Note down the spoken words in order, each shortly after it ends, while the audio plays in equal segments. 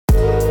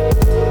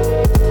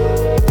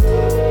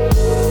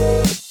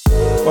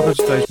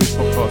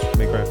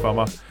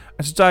Farmer,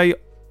 and today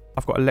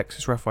I've got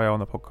Alexis Raphael on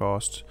the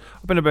podcast.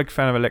 I've been a big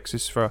fan of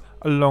Alexis for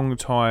a long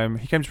time.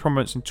 He came to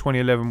prominence in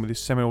 2011 with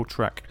his seminal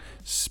track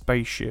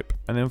Spaceship,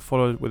 and then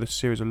followed with a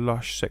series of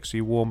lush,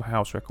 sexy, warm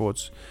house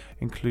records,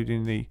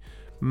 including the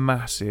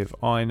massive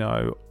I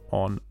Know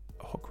on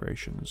Hot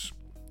Creations.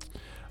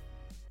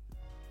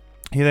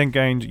 He then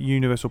gained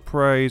universal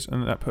praise,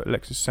 and that put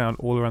Alexis' sound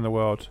all around the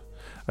world.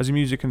 As the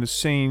music and the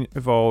scene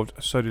evolved,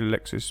 so did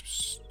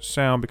Alexis'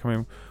 sound,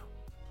 becoming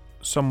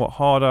somewhat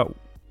harder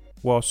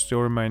while still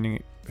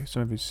remaining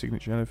some of his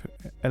signature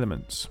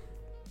elements.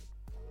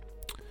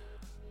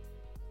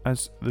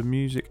 As the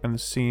music and the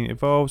scene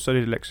evolved, so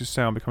did Alexis'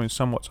 sound, becoming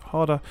somewhat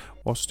harder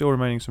while still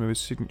remaining some of his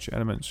signature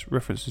elements,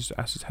 references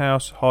to acid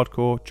house,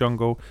 hardcore,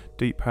 jungle,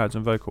 deep pads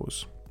and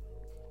vocals.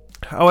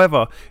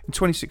 However, in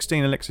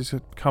 2016, Alexis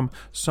had become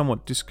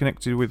somewhat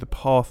disconnected with the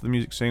path the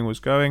music scene was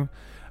going.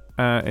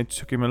 It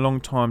took him a long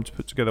time to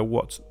put together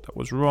what that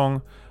was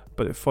wrong,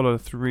 but it followed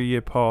a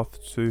 3-year path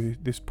to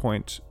this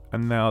point,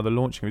 and now the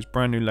launching of his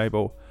brand new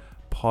label,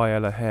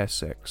 Paella Hair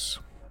Sex.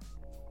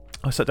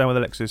 I sat down with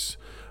Alexis,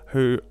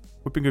 who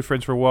we've been good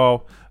friends for a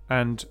while,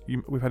 and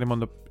we've had him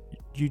on the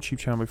YouTube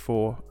channel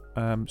before,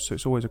 so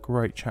it's always a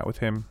great chat with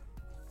him.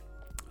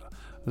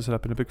 As I said,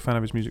 I've been a big fan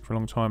of his music for a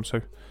long time, so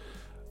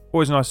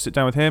always nice to sit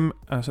down with him.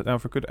 I sat down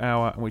for a good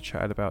hour and we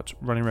chatted about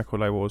running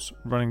record labels,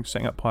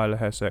 setting up Paella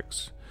Hair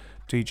Sex,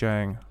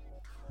 DJing,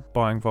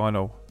 buying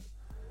vinyl,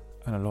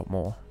 and a lot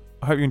more.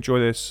 I hope you enjoy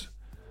this.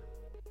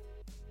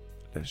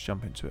 Let's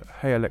jump into it.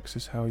 Hey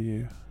Alexis, how are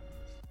you?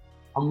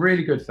 I'm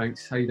really good,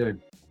 thanks. How you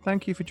doing?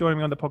 Thank you for joining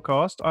me on the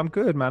podcast. I'm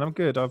good, man. I'm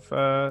good. Like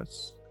I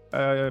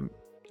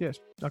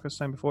was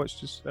saying before, it's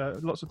just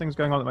lots of things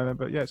going on at the moment,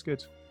 but yeah, it's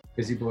good.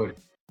 Busy boy.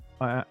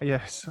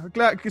 Yes, I'm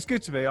glad. It's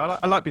good to be.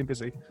 I like being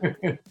busy.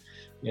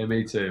 Yeah,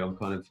 me too.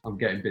 I'm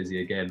getting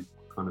busy again.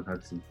 Kind of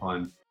had some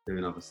time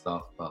doing other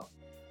stuff, but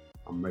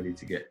I'm ready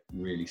to get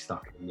really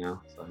stuck in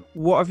now. So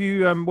what have you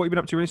been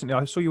up to recently?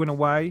 I saw you went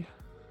away.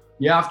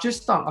 Yeah,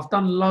 I've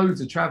done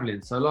loads of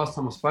traveling. So last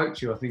time I spoke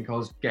to you, I think I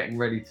was getting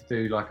ready to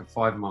do like a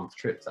 5-month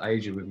trip to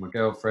Asia with my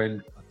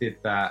girlfriend. I did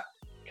that,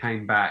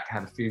 came back,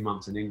 had a few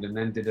months in England,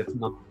 then did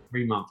another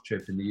 3-month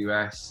trip in the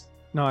US.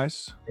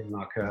 Nice. In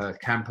like a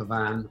camper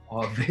van,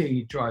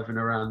 RV, driving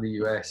around the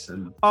US.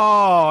 And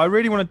oh, I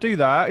really want to do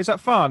that. Is that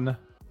fun?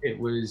 It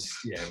was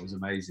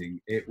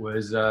amazing. It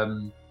was,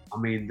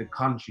 the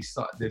country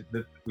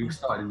we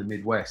started in the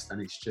Midwest,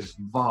 and it's just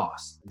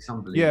vast. It's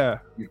unbelievable.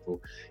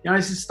 Beautiful.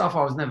 This is stuff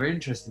I was never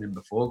interested in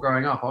before.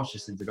 Growing up, I was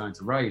just into going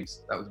to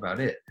raves. That was about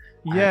it.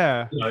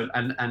 Yeah.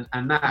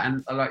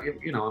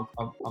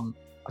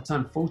 I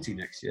turned 40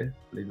 next year,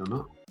 believe it or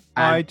not.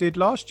 I did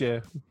last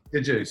year.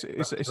 Did you? It's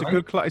a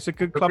good club. It's a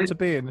good club to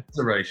be in.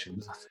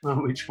 Considerations. I don't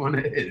know which one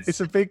it is.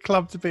 It's a big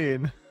club to be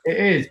in. It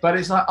is, but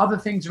it's like other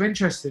things are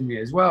interesting me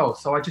as well.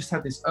 So I just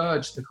had this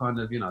urge to kind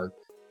of,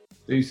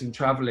 do some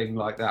traveling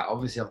like that.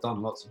 Obviously, I've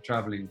done lots of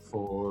traveling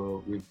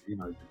with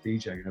the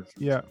DJing.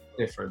 Yeah.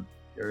 Different.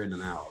 You're in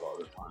and out a lot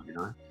of the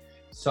time,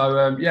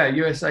 So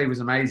USA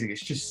was amazing.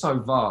 It's just so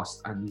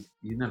vast, and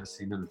you've never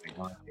seen anything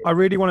like it. I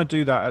really want to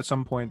do that at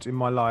some point in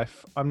my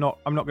life. I'm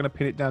not going to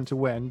pin it down to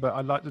when, but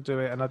I'd like to do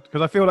it, and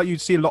because I feel like you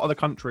see a lot of the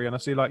country, and I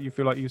feel like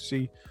you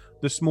see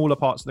the smaller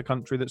parts of the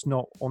country that's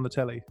not on the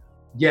telly.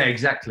 Yeah,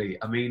 exactly.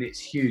 I mean, it's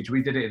huge.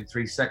 We did it in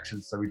 3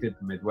 sections. So we did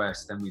the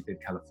Midwest, then we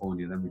did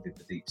California, then we did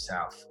the Deep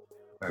South.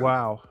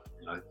 Wow.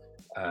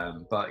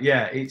 But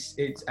yeah,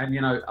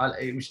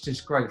 it was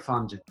just great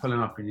fun, just pulling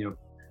up in your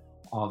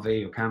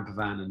RV or camper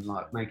van and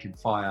like making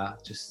fire,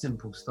 just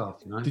simple stuff,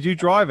 Did you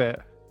drive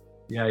it?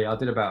 Yeah, I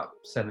did about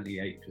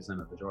 78%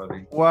 of the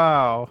driving.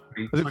 Wow.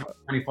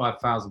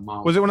 25,000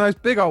 miles. Was it one of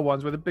those big old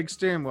ones with a big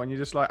steering wheel and you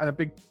just and a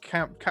big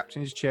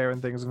captain's chair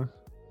and things?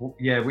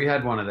 Yeah, we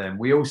had one of them.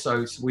 We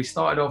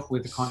started off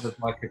with kind of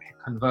like a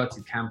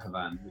converted camper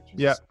van, which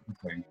was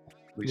something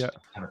which didn't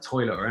have a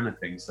toilet or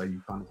anything, so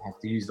you kind of have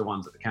to use the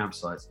ones at the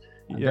campsites.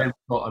 And then we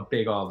got a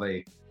big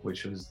RV,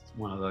 which was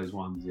one of those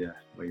ones,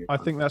 I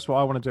think that's what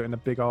I want to do in a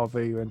big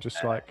RV and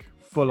just like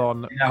full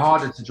on. Yeah,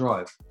 harder to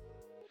drive.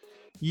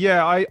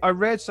 Yeah, I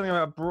read something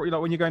about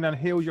when you're going down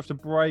hills, you have to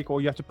brake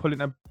or you have to pull in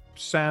a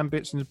sand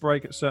bits and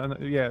brake at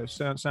certain. Yeah, it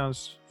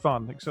sounds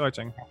fun,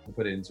 exciting. You have to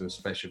put it into a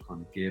special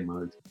kind of gear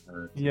mode.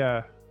 And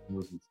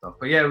stuff.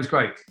 But yeah, it was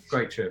great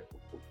trip.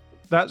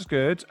 That's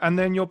good. And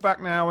then you're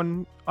back now,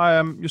 and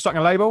you're starting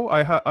a label.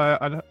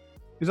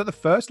 Is that the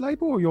first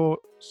label, or you're?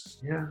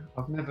 Yeah,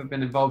 I've never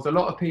been involved. A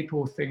lot of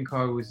people think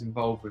I was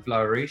involved with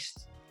Lower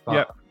East,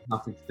 but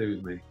nothing to do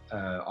with me.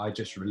 I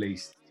just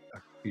released a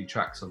few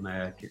tracks on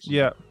there.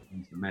 The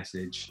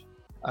message.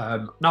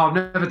 No, I've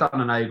never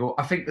done a label.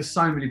 I think there's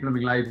so many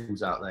blooming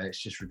labels out there. It's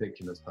just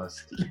ridiculous,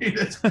 personally.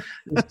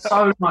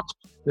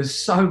 There's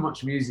so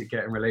much music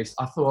getting released.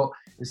 I thought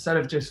instead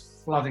of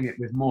just flooding it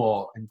with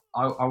more, and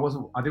I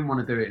didn't want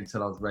to do it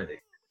until I was ready.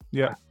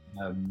 Yeah.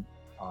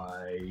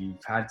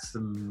 I've had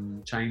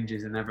some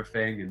changes and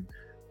everything, and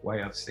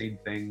way I've seen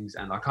things,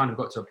 and I kind of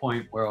got to a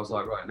point where I was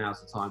like, right,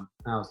 now's the time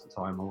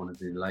I want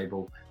to do the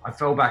label. I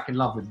fell back in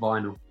love with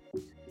vinyl,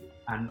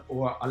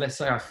 or let's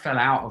say I fell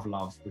out of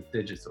love with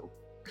digital.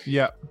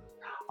 Yeah.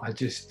 I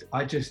just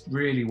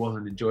really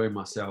wasn't enjoying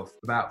myself.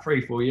 About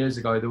 3-4 years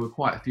ago, there were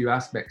quite a few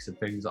aspects of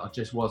things that I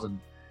just wasn't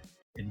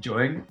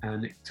enjoying,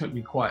 and it took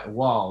me quite a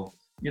while.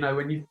 You know,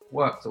 when you've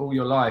worked all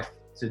your life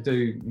to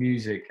do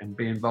music and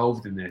be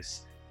involved in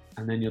this,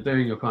 and then you're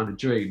doing your kind of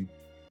dream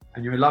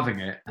and you're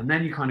loving it, and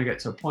then you kind of get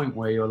to a point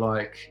where you're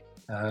like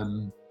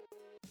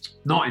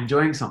not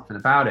enjoying something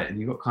about it, and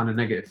you've got kind of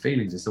negative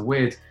feelings. It's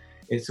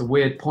a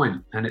weird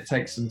point, and it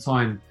takes some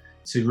time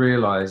to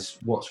realize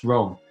what's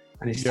wrong.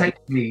 And it's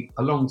taken me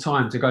a long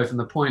time to go from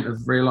the point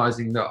of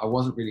realizing that I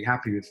wasn't really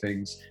happy with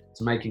things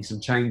to making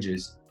some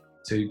changes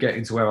to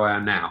getting to where I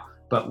am now.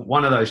 But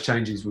one of those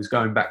changes was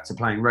going back to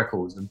playing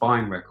records and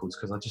buying records,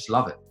 because I just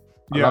love it.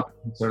 I love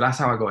it. So that's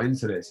how I got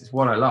into this. It's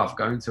what I love,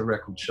 going to a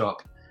record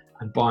shop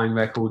and buying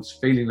records,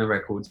 feeling the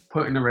records,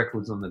 putting the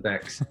records on the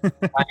decks,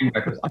 playing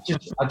records.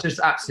 I just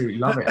absolutely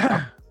love it.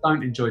 I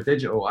don't enjoy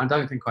digital. I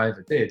don't think I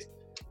ever did.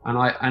 And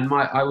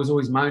I was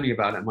always moaning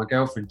about it. My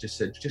girlfriend just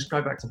said, just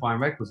go back to buying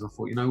records. And I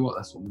thought, you know what,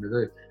 that's what I'm going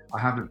to do. I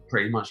haven't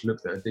pretty much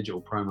looked at a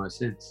digital promo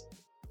since.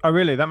 Oh,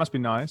 really? That must be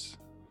nice.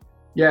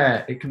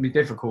 Yeah, it can be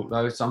difficult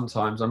though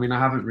sometimes. I mean, I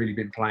haven't really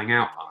been playing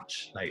out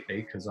much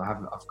lately because I've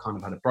kind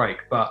of had a break.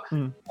 But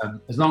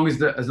as long as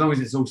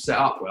it's all set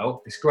up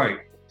well, it's great.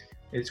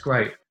 It's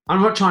great.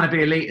 I'm not trying to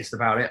be elitist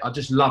about it. I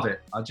just love it.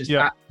 I just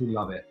absolutely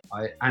love it.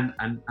 And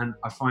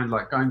I find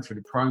like going through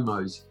the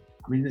promos,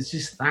 I mean, there's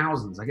just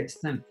thousands. I get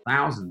sent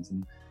thousands,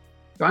 and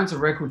going to a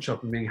record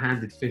shop and being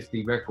handed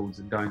 50 records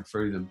and going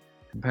through them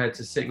compared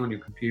to sitting on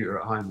your computer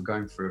at home and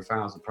going through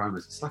 1,000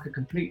 promos, it's like a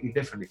completely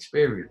different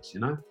experience,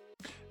 you know?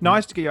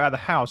 Nice to get you out of the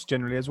house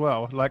generally as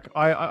well. Like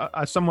I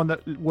as someone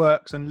that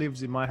works and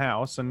lives in my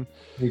house, and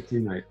me too,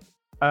 mate.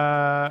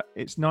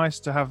 It's nice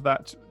to have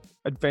that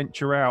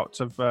adventure out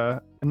of,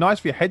 nice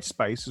for your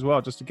headspace as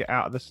well, just to get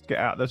out of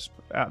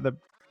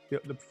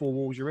the four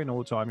walls you're in all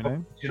the time, you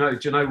know? Do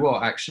you know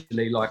what,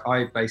 actually, like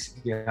I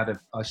basically had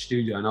a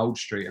studio in Old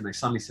Street, and they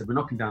suddenly said, we're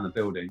knocking down the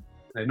building.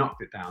 They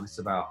knocked it down. It's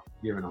about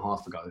a year and a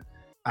half ago.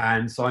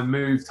 And so I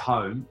moved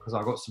home because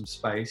I got some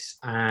space.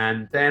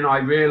 And then I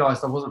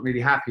realized I wasn't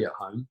really happy at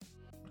home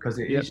because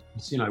it is,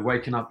 you know,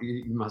 waking up,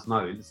 you must know,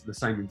 it's the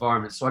same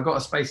environment. So I got a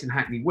space in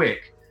Hackney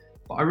Wick,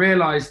 but I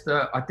realized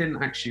that I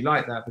didn't actually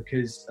like that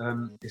because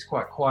it's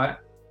quite quiet.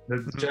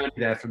 The journey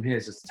there from here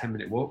is just a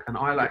 10-minute walk, and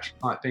I actually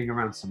like being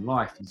around some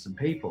life and some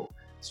people.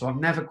 So I've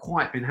never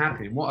quite been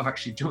happy. And what I've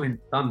actually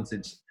done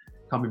since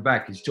coming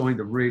back is joined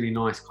a really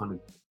nice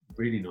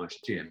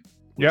gym,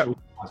 which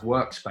has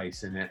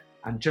workspace in it.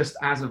 And just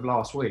as of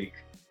last week,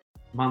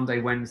 Monday,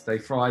 Wednesday,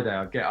 Friday,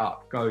 I get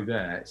up, go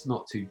there. It's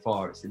not too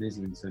far. It's in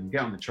Islington.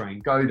 Get on the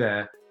train, go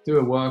there, do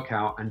a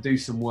workout, and do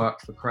some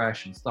work for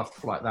Crash and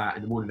stuff like that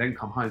in the morning. Then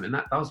come home, and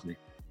that does me.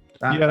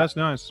 That's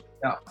nice.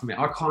 I mean,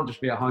 I can't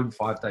just be at home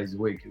 5 days a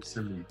week. It's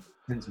simply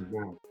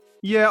wrong.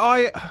 Yeah,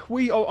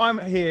 I'm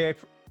here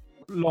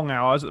long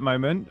hours at the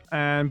moment,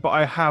 but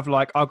I have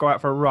I'll go out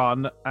for a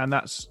run, and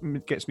that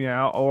gets me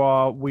out.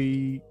 Or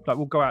we'll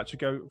go out to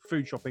go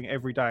food shopping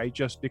every day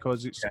just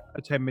because it's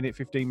a 10-minute,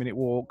 15-minute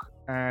walk,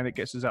 and it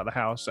gets us out of the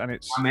house. And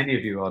it's how many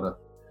of you are there?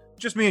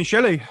 Just me and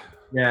Shelley.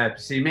 Yeah,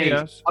 see me,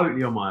 it's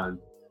totally on my own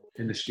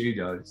in the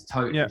studio. It's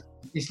totally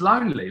it's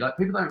lonely. Like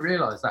people don't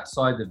realise that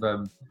side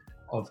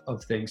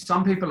of things.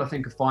 Some people I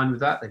think are fine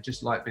with that. They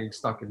just like being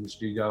stuck in the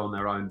studio on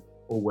their own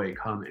all week,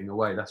 hunting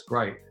away. That's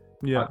great.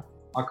 Yeah.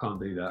 I can't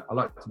do that. I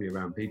like to be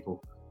around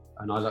people,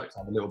 and I like to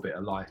have a little bit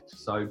of life.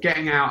 So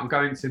getting out and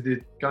going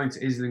to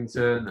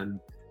Islington and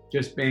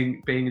just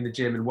being in the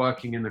gym and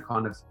working in the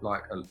kind of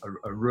like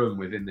a room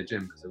within the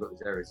gym, because I've got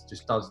these areas,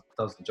 just does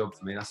the job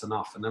for me. That's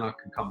enough, and then I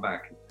can come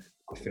back and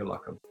I feel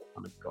like I've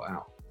kind of got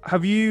out.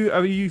 Are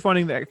you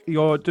finding that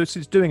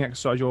since doing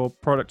exercise, your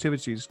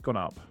productivity's gone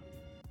up?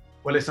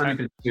 Well, it's only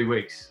been 2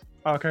 weeks.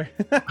 Okay.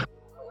 I've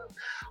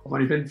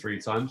only been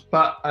 3 times,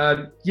 but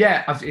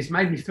it's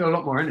made me feel a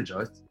lot more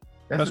energized.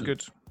 Definitely.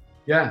 That's good.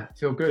 Yeah,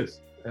 feel good.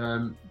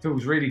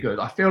 Feels really good.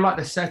 I feel like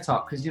the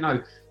setup, because you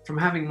know, from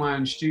having my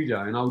own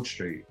studio in Old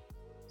Street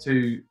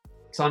to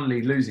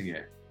suddenly losing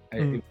it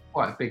was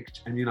quite a big.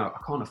 And you know, I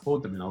can't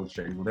afford them in Old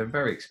Street anymore. They're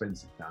very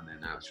expensive down there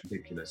now. It's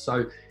ridiculous.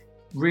 So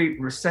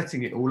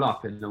resetting it all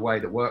up in a way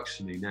that works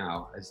for me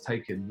now has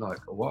taken like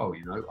a while.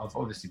 You know, I've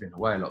obviously been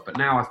away a lot, but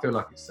now I feel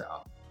like it's set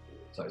up.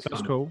 So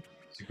that's cool.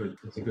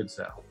 It's a good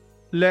setup.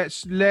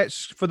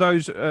 Let's for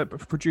those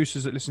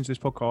producers that listen to this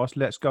podcast,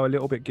 let's go a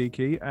little bit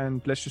geeky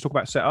and let's just talk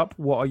about setup.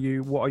 What are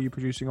you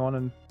producing on?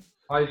 And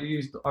I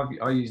use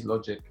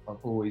Logic. I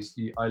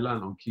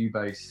learned on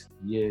Cubase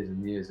years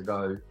and years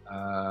ago.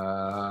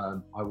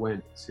 I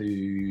went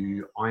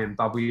to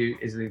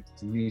IMW,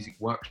 Islington Music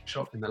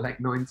Workshop in the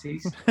late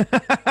 90s.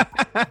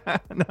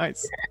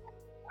 Nice.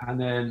 Yeah.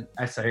 And then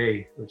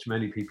SAE, which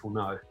many people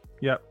know.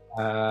 Yep.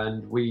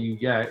 And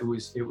it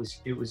was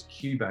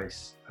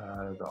Cubase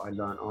that I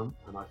learned on,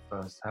 and I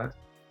first had,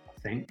 I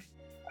think.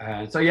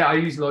 So yeah, I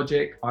use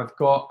Logic. I've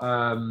got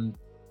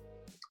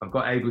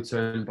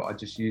Ableton, but I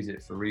just use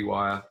it for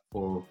Rewire,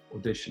 for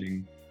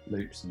auditioning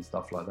loops and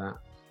stuff like that.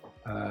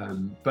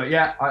 But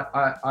yeah,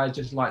 I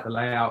just like the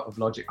layout of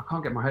Logic. I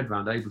can't get my head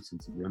around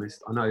Ableton, to be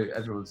honest. I know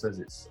everyone says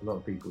a lot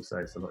of people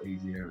say it's a lot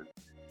easier and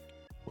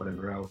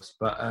whatever else,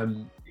 but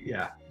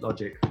yeah,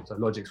 Logic. So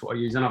Logic's what I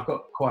use, and I've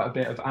got quite a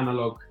bit of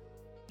analog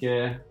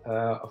gear.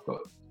 I've got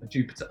a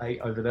Jupiter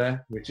 8 over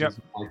there, which is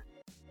my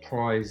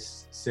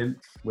prize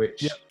synth,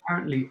 which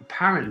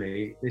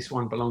apparently this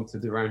one belonged to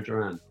Duran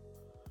Duran.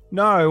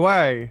 No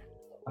way.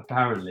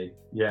 Apparently,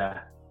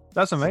 yeah.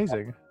 That's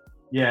amazing.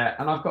 Yeah,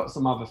 and I've got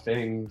some other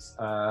things.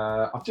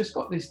 I've just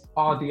got this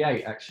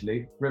RD8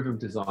 actually, Rhythm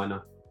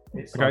Designer.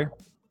 It's like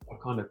a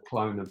kind of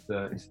clone of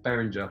it's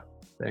Behringer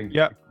thing.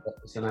 Yeah.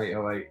 It's an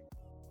 808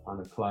 kind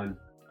of clone.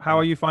 How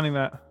are you finding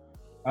that?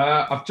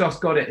 I've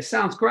just got it. It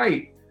sounds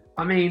great.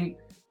 I mean,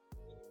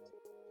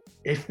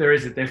 if there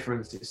is a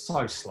difference, it's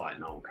so slight,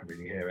 no one can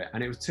really hear it.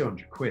 And it was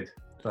 200 quid.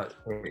 That's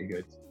pretty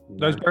good.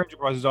 Those Behringer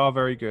prices are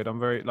very good. I'm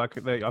very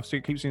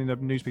keep seeing the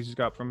news pieces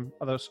go up from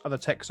other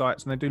tech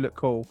sites, and they do look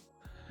cool.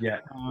 Yeah.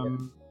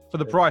 For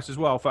the price as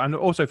well, and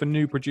also for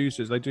new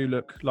producers, they do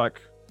look like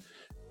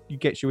it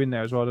gets you in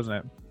there as well, doesn't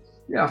it?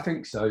 Yeah, I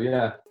think so.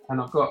 Yeah, and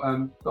I've got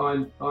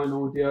Dyne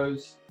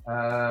Audios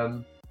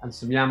and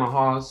some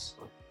Yamahas,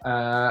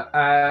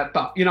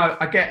 but you know,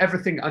 I get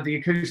everything. The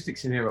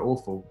acoustics in here are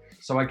awful,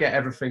 so I get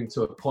everything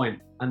to a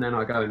point, and then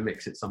I go and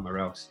mix it somewhere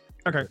else.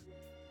 Okay.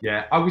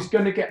 Yeah, I'm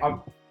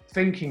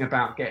thinking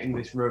about getting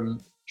this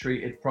room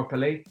treated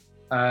properly.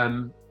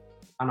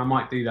 And I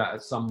might do that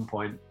at some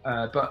point.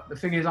 But the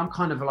thing is, I'm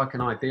kind of like an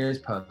ideas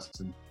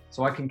person,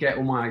 so I can get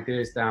all my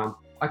ideas down.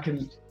 I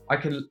can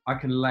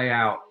lay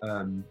out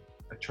a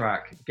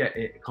track, get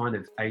it kind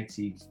of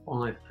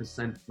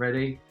 85%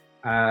 ready,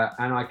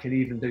 and I can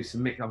even do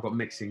some I've got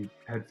mixing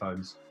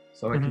headphones,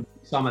 so I can do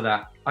some of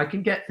that. I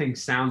can get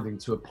things sounding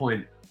to a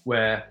point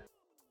where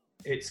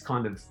it's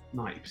kind of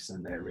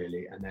 90% there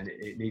really, and then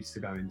it needs to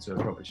go into a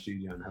proper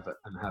studio and have a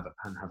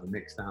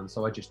mix down.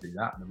 So I just do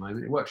that at the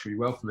moment. It works really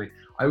well for me.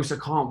 I also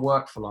can't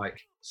work for like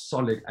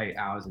solid 8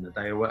 hours in a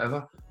day or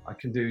whatever. I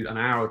can do an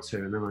hour or two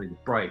and then I need a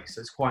break.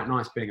 So it's quite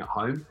nice being at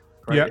home.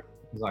 Yeah.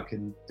 Because I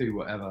can do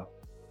whatever,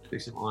 do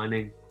some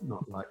ironing,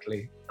 not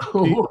likely,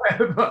 or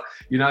whatever,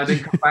 you know, then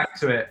come back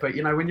to it. But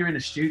you know, when you're in a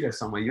studio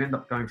somewhere, you end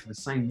up going for the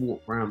same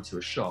walk round to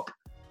a shop,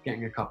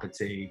 getting a cup of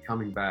tea,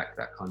 coming back,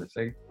 that kind of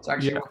thing. It's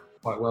actually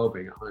quite well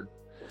being at home.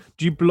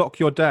 Do you block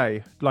your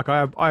day? Like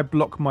I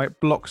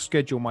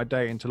schedule my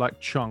day into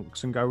like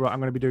chunks and go, right, I'm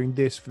going to be doing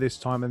this for this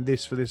time and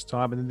this for this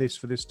time and then this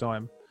for this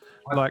time.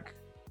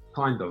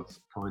 Kind of.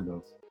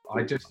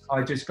 I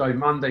just go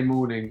Monday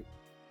morning.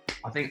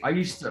 I think I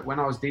used to, when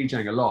I was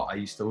DJing a lot, I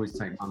used to always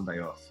take Monday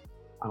off.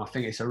 And I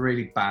think it's a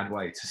really bad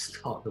way to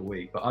start the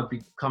week. But I'd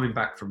be coming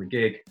back from a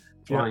gig,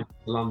 flying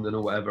to London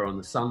or whatever on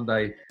the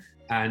Sunday.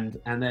 And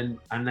then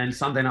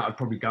Sunday night I'd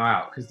probably go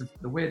out, because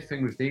the weird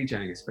thing with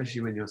DJing,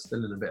 especially when you're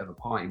still in a bit of a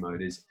party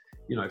mode, is,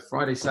 you know,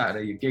 Friday,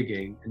 Saturday you're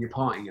gigging and you're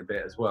partying a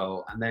bit as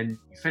well, and then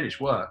you finish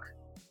work,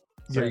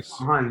 so you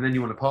come home and then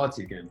you want to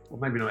party again. Well,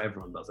 maybe not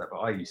everyone does that, but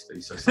I used to.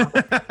 So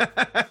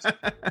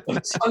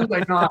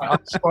Sunday night,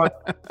 I'm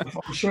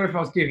sure if I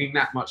was gigging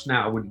that much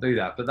now, I wouldn't do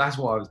that, but that's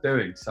what I was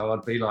doing. So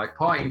I'd be like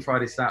partying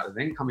Friday, Saturday,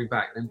 then coming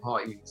back, then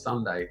partying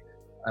Sunday,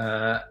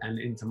 and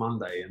into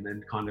Monday, and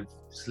then kind of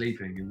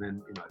sleeping, and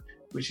then, you know,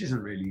 which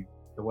isn't really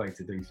the way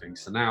to do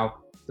things. So now,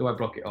 do I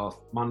block it off?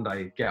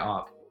 Monday, get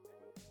up,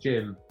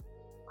 gym,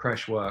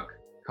 crash work,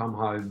 come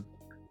home,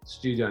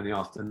 studio in the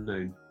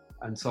afternoon.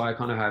 And so I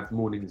kind of have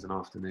mornings and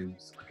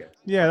afternoons, I guess.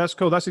 Yeah, that's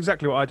cool. That's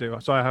exactly what I do.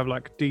 So I have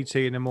like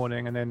DT in the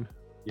morning and then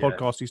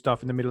podcasty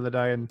stuff in the middle of the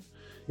day. And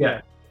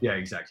yeah,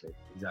 exactly.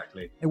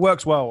 It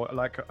works well.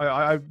 Like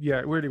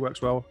it really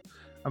works well.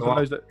 And for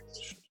those that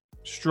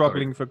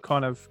struggling for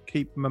kind of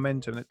keep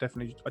momentum, I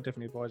definitely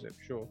advise it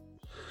for sure.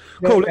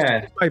 Cool. Let's do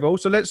this label.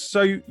 So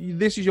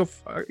this is your.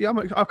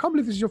 I can't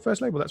believe this is your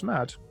first label. That's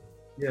mad.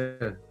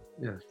 Yeah.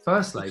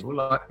 First label.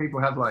 Like people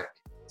have like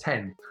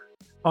 10.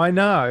 I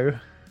know.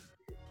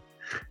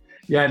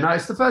 Yeah, no,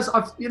 it's the first.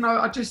 I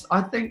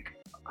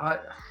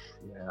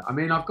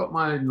mean, I've got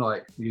my own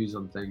like views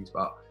on things,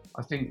 but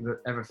I think that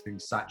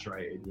everything's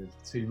saturated with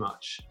too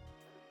much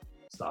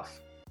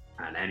stuff,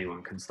 and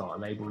anyone can start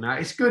a label now.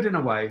 It's good in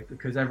a way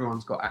because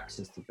everyone's got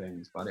access to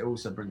things, but it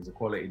also brings the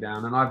quality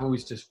down. And I've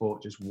always just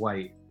thought, just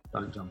wait,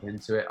 don't jump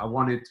into it. I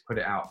wanted to put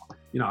it out.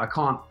 You know, I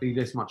can't be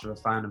this much of a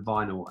fan of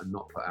vinyl and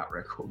not put out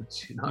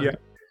records, you know? Yeah.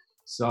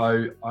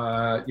 So,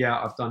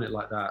 I've done it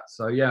like that.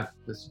 So yeah,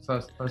 this is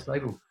the first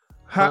label.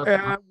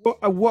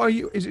 What are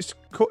you? Is it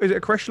a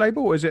Crash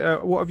label? Or is it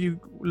what have you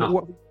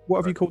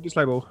called this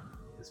label?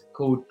 It's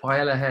called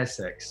Paella Hair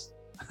Sex.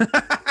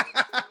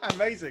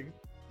 Amazing.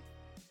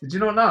 Did you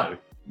not know?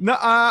 No,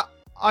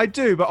 I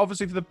do, but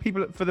obviously for the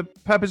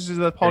purposes of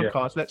the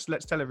podcast,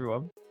 let's tell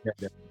everyone.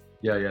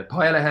 Yeah.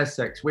 Paella Hair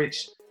Sex,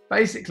 which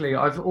basically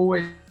I've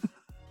always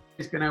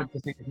been able to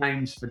think of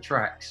names for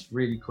tracks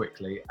really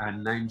quickly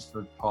and names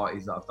for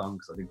parties that I've done,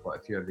 because I did quite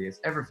a few over the years,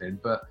 everything,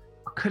 but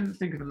I couldn't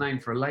think of a name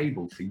for a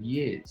label for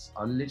years.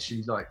 I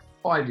literally, like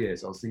 5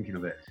 years, I was thinking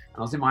of it. And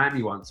I was in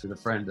Miami once with a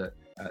friend at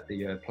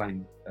the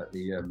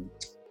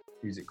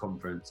music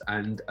conference,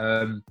 and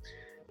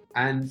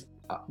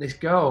this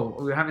girl,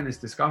 we were having this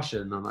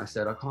discussion, and I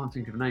said, I can't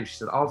think of a name. She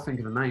said, I'll think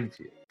of a name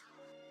for you.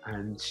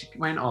 And she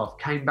went off,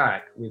 came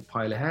back with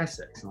Pile of Hair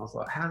Sex. And I was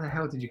like, how the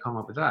hell did you come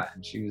up with that?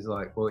 And she was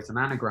like, well, it's an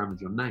anagram of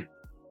your name.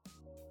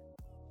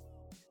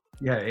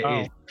 Yeah,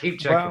 it is. Keep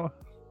checking. Wow.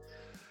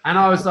 And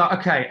I was like,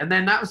 okay. And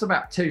then that was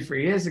about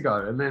 2-3 years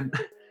ago. And then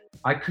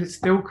I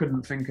still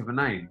couldn't think of a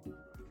name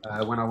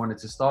when I wanted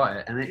to start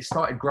it. And it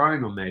started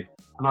growing on me.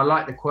 And I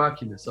liked the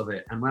quirkiness of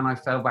it. And when I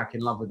fell back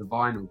in love with the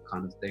vinyl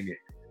kind of thing,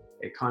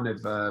 it kind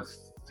of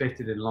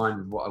fitted in line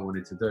with what I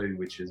wanted to do,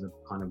 which is a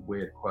kind of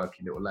weird,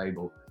 quirky little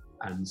label.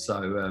 And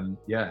so,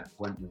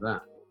 went with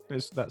that.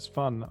 That's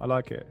fun. I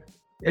like it.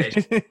 Yeah,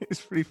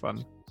 it's pretty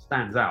fun.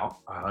 Stands out,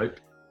 I hope.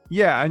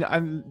 Yeah,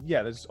 and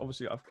there's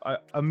obviously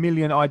a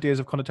million ideas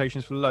of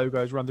connotations for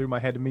logos run through my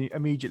head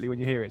immediately when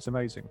you hear it. It's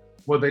amazing.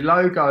 Well, the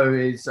logo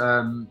is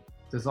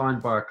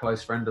designed by a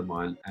close friend of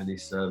mine, and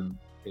it's kind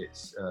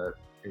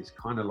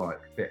of like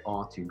a bit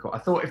arty. I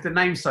thought if the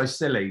name's so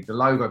silly, the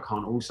logo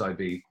can't also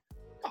be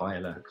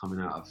Tyler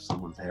coming out of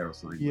someone's hair or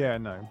something. Yeah,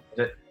 no.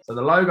 So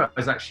the logo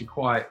is actually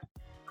quite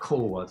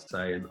cool, I'd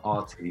say, and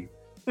arty,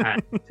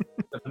 and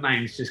the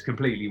name's just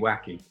completely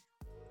wacky.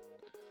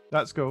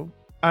 That's cool.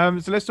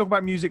 So let's talk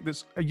about music.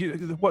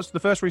 What's the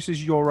first release?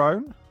 Is your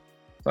own?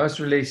 First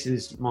release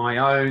is my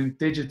own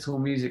Digital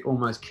Music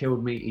Almost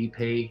Killed Me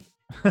EP.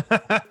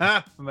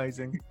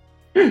 Amazing.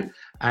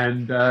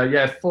 And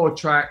 4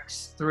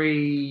 tracks,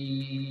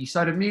 3.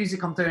 So the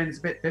music I'm doing is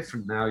a bit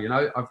different now. You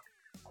know, I've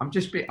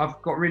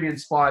got really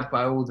inspired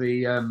by all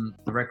the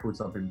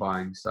records I've been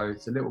buying. So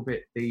it's a little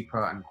bit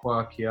deeper and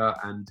quirkier,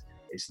 and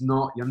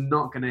you're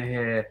not going to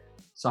hear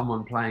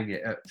someone playing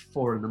it at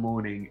 4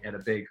 a.m. at a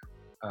big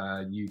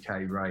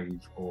UK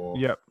rave, or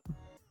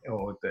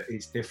that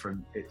it's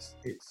different.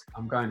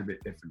 I'm going a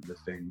bit different with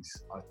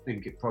things. I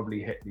think it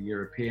probably hit the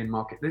European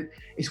market.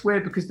 It's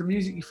weird because the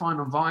music you find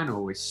on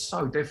vinyl is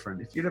so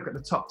different. If you look at the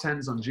top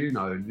 10s on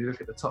Juno and you look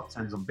at the top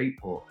 10s on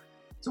Beatport,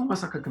 it's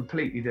almost like a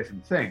completely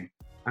different thing.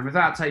 And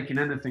without taking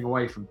anything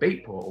away from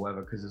Beatport or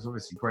whatever, because there's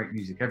obviously great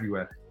music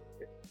everywhere,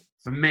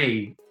 for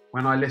me,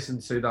 when I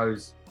listen to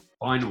those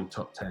vinyl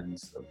top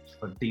 10s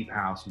for deep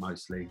house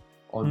mostly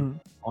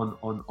on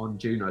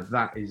Juno,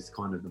 that is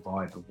kind of the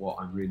vibe of what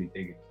I'm really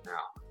digging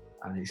now.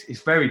 And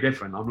it's very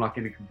different. I'm like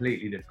in a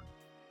completely different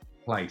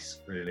place,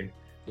 really,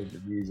 with the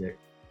music.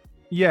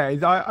 Yeah,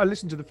 I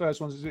listened to the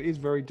first ones. It is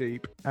very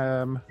deep.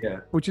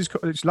 Which is,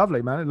 it's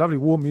lovely, man. Lovely,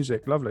 warm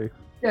music. Lovely.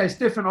 Yeah, it's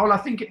different. I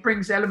think it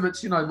brings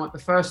elements, like the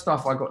first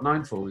stuff I got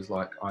known for was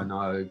like, I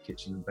Know,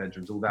 Kitchens and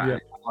Bedrooms, all that. Yeah.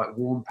 And like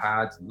warm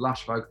pads and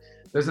lush vocal.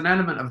 There's an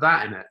element of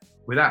that in it,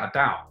 without a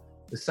doubt.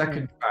 The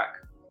second track,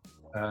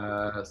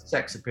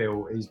 Sex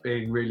Appeal, is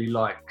being really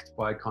liked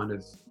by kind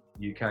of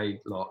UK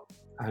lot.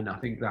 And I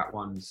think that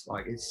one's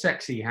like, it's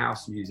sexy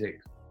house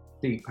music,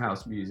 deep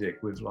house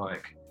music with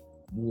like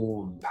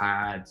warm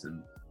pads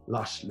and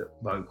lush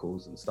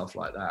vocals and stuff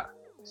like that.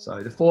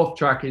 So the 4th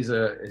track is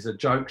a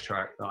joke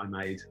track that I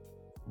made.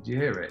 Did you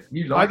hear it?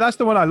 You like? That's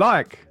the one I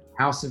like.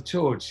 House of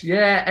George.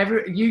 Yeah,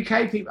 every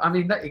UK people. I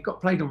mean, it got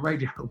played on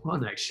Radio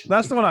 1 actually.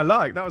 That's the one I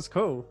like. That was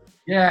cool.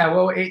 Yeah,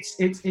 well, it's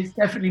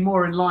definitely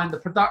more in line. The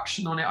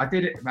production on it, I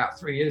did it about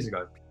 3 years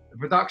ago. The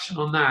production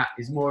on that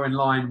is more in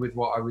line with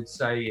what I would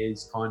say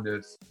is kind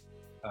of,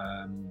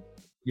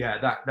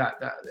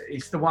 that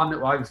it's the one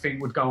that I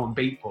think would go on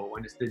Beatport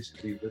when it's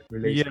digitally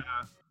released. Yeah,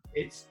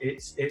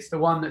 it's the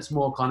one that's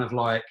more kind of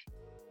like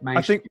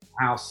mainstream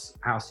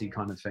housey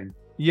kind of thing.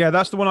 Yeah,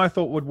 that's the one I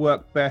thought would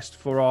work best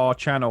for our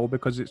channel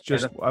because it's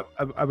just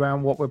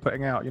around what we're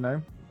putting out,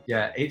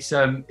 Yeah, it's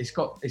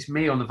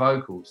me on the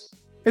vocals.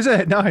 Is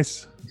it?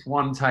 Nice. It's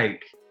one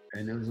take,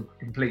 and it was a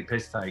complete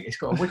piss take. It's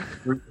got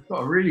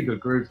a really good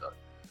groove though.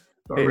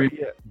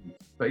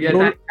 But yeah,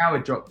 Dan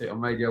Howard dropped it on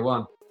Radio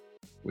 1,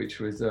 which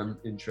was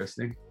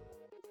interesting.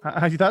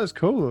 That was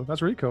cool.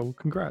 That's really cool.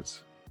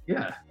 Congrats.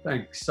 Yeah,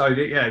 thanks. So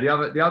the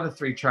other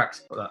 3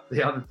 tracks,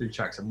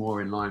 are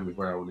more in line with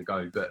where I want to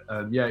go. But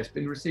it's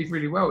been received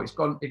really well. It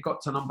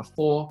got to number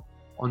 4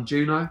 on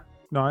Juno.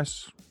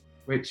 Nice.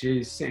 Which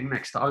is sitting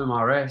next to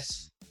Omar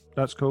S.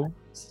 That's cool.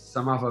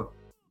 Some other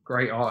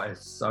great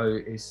artists. So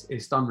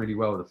it's done really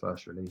well, the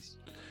first release.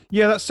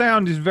 Yeah, that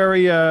sound is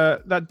very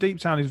that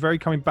deep sound is very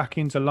coming back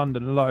into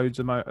London loads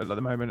at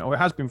the moment, or it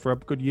has been for a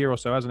good year or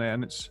so, hasn't it?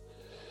 And it's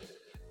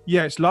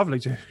lovely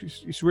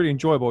it's really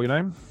enjoyable,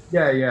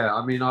 Yeah.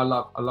 I mean, I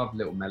love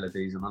little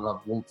melodies and I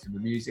love warmth in the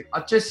music.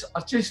 I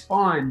just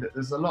find that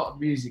there's a lot of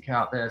music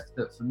out there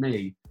that for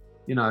me,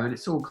 and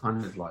it's all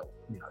kind of like,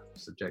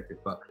 subjective,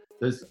 but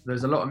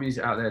there's a lot of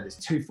music out there that's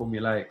too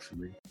formulaic for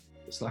me.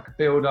 It's like a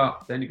build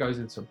up, then it goes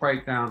into a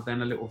breakdown,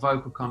 then a little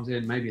vocal comes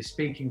in, maybe a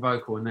speaking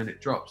vocal, and then it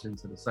drops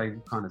into the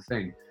same kind of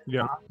thing.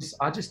 Yeah.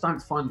 I just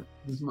don't find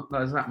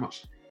there's that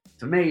much.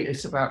 For me,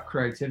 it's about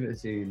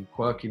creativity and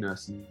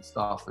quirkiness and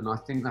stuff, and I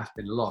think that's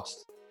been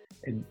lost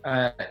in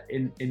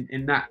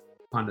that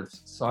kind of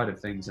side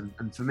of things. And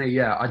for me,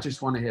 I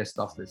just want to hear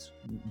stuff that's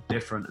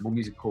different and more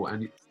musical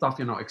and stuff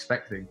you're not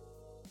expecting.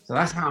 So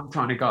that's how I'm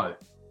trying to go.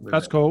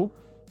 That's cool.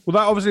 Well,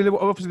 that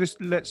obviously this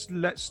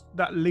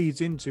that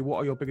leads into what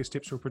are your biggest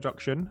tips for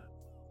production?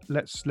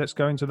 Let's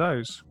go into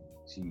those.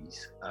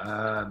 Jeez,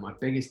 my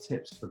biggest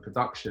tips for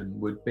production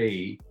would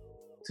be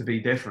to be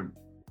different.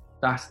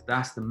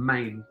 That's the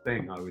main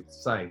thing I would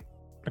say.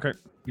 Okay.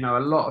 You know, a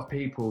lot of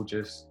people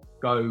just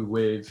go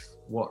with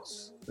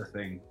what's the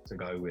thing to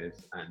go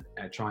with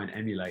and try and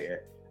emulate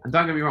it. And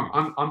don't get me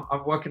wrong,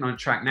 I'm working on a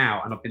track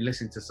now, and I've been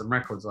listening to some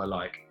records I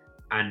like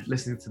and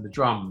listening to the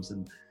drums,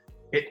 and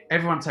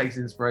everyone takes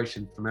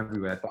inspiration from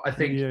everywhere. But I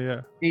think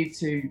you need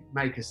to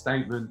make a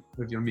statement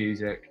with your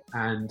music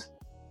and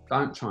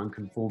don't try and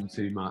conform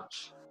too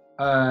much.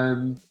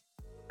 And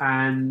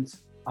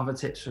other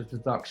tips for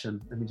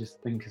production, let me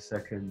just think a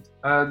second.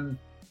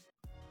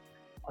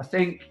 I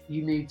think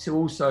you need to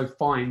also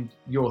find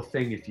your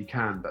thing if you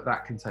can, but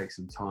that can take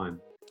some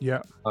time.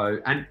 Yeah.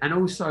 And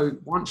also,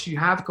 once you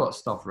have got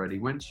stuff ready,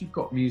 once you've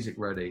got music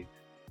ready,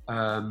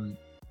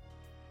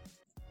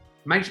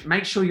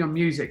 make sure your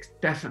music's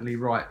definitely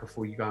right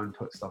before you go and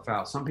put stuff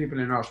out. Some people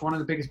in a rush. One of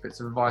the biggest bits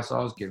of advice I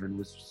was given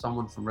was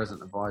someone from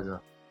Resident Advisor,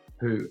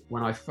 who,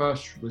 when I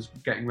first was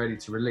getting ready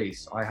to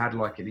release, I had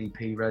like an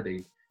EP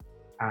ready.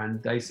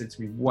 And they said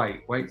to me,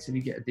 wait till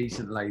you get a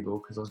decent label,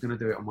 because I was going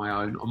to do it on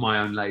my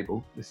own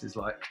label. This is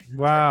like,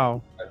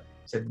 wow.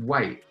 Said,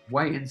 wait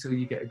until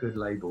you get a good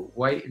label.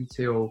 Wait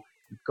until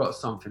you've got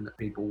something that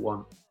people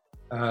want.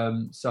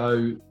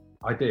 So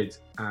I did,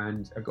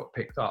 and I got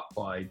picked up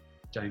by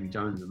Jamie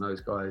Jones and those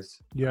guys.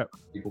 Yeah.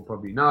 People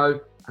probably know,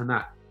 and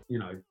that,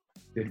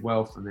 did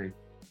well for me.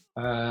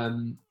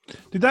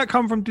 Did that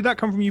come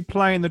from you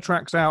playing the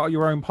tracks out at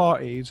your own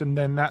parties, and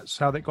then that's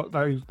how they got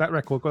those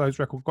records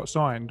got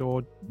signed?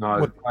 Or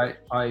no?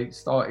 I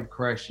started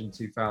Kresh in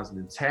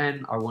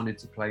 2010. I wanted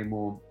to play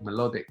more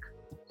melodic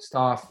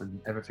stuff,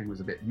 and everything was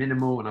a bit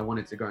minimal, and I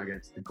wanted to go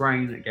against the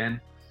grain again.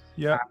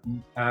 Yeah.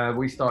 And,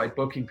 we started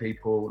booking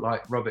people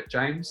like Robert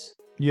James.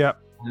 Yeah.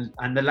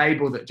 And the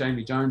label that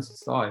Jamie Jones had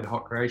started,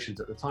 Hot Creations,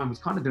 at the time was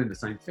kind of doing the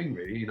same thing,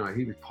 really.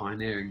 He was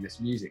pioneering this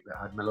music that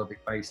had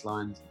melodic bass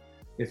lines,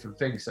 different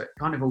things. So it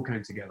kind of all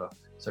came together.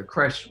 So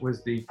Kresh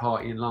was the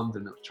party in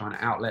London that was trying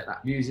to outlet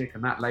that music,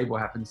 and that label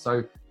happened.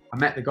 So I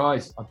met the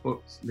guys. I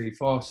booked Lee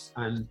Foss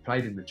and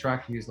played in the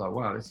track. He was like,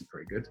 wow, this is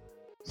pretty good.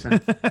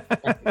 Sent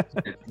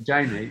it to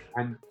Jamie,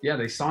 and yeah,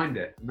 they signed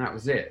it, and that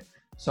was it.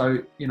 So,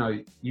 you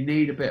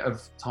need a bit of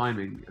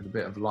timing and a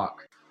bit of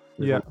luck.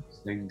 Yeah.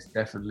 Things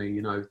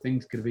definitely,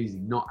 things could have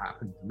easily not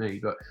happened for me,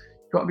 but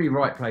you've got to be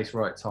right place,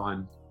 right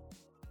time,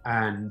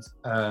 and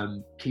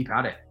keep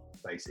at it.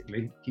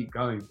 Basically, keep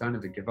going. Don't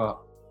ever give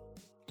up.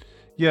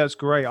 Yeah, it's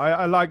great.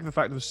 I like the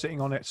fact of sitting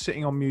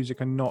on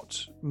music and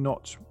not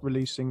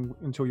releasing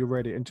until you're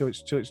ready, until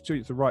it's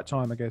the right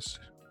time, I guess.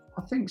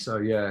 I think so,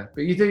 yeah.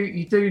 But you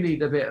do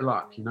need a bit of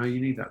luck, you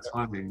need that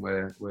timing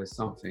where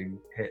something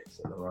hits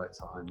at the right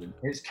time, and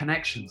it's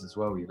connections as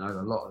well.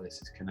 A lot of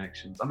this is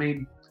connections. I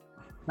mean,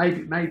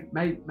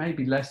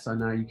 maybe less so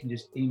now. You can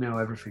just email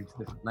everything to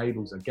different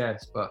labels, I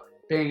guess. But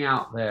being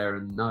out there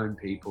and knowing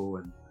people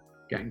and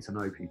getting to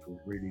know people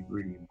is really,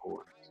 really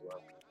important as well.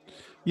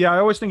 Yeah, I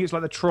always think it's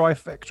like the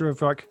trifecta of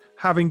like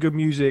having good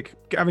music,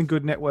 having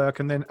good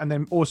network, and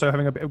then also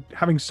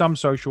having some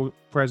social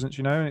presence.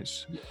 And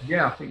it's.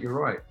 Yeah, I think you're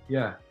right.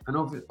 Yeah, and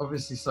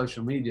obviously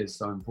social media is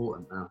so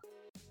important now.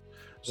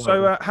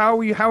 So how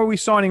are we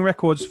signing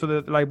records for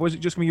the label? Is it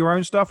just going to be your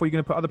own stuff, or are you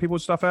going to put other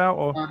people's stuff out?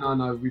 Or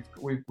no,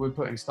 we're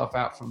putting stuff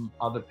out from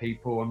other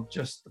people. I'm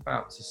just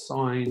about to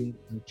sign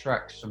some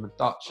tracks from a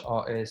Dutch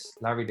artist,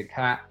 Larry the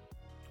Cat.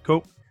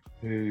 Cool.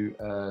 Who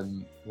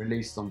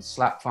released on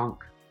Slap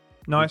Funk.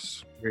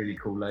 Nice. Really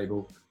cool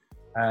label.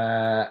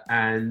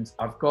 And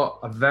I've got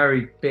a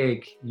very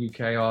big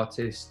UK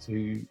artist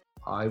who,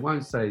 I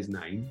won't say his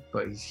name,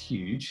 but he's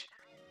huge.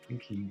 I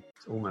think he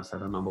almost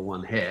had a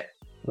 #1 hit.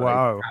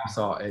 Wow. House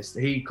artist.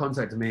 He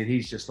contacted me and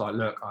he's just like,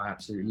 look, I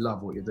absolutely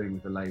love what you're doing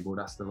with the label.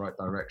 That's the right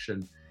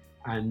direction.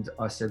 And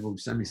I said, well,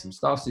 send me some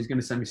stuff. So he's going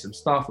to send me some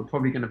stuff. We're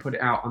probably going to put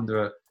it out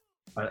under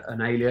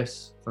an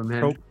alias from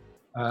him. Cool.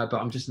 But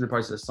I'm just in the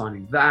process of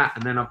signing that.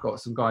 And then I've got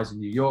some guys in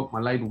New York.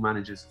 My label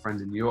managers are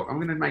friends in New York. I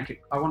want to make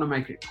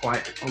it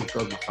quite, oh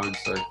God, my phone's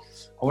so,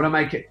 I want to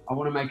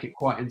make it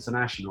quite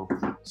international.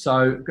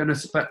 So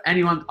but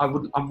anyone,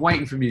 I'm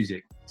waiting for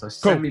music. So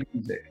send me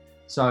music.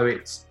 So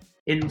it's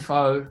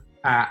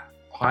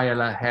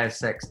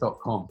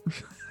info@pyalahairsex.com.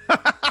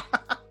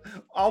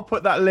 I'll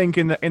put that link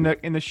in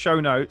the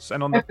show notes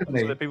and on the so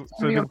that people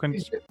can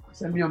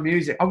send me your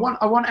music. I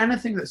want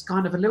anything that's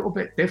kind of a little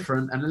bit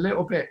different and a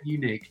little bit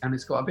unique, and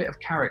it's got a bit of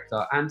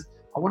character. And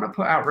I want to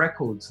put out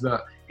records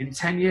that in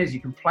 10 years you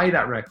can play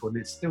that record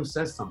and it still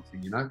says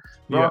something,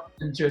 rather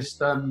than just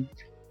the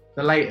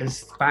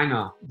latest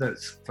banger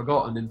that's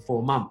forgotten in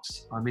 4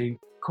 months. I mean,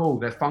 cool,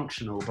 they're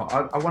functional, but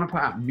I want to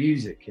put out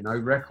music,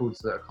 records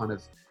that are kind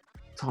of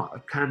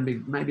can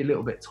be maybe a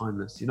little bit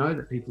timeless,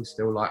 that people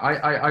still like.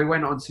 I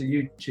went onto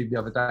YouTube the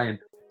other day, and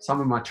some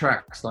of my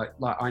tracks like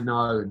I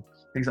Know and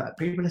things like that,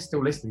 people are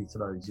still listening to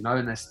those,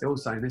 and they're still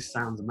saying this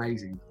sounds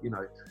amazing,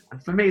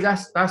 and for me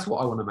that's what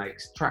I want to make,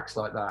 tracks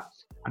like that.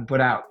 and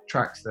put out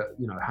tracks that,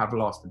 you know, have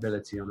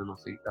lastability on, and I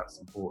think that's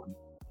important.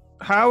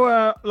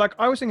 How like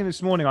I was thinking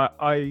this morning,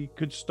 I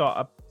could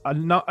start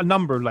a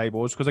number of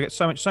labels because I get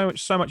so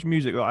much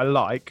music that I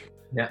like.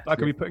 Yeah, I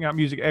could be putting out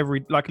music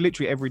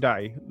literally every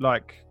day.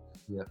 Like,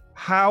 yeah.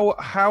 How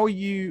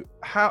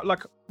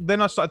like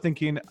then I started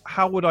thinking,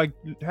 what do I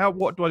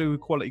do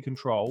with quality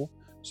control?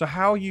 So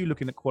how are you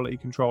looking at quality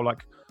control?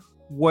 Like,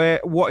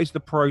 what is the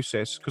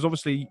process? Because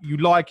obviously you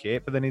like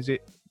it, but then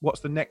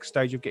what's the next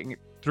stage of getting it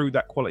through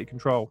that quality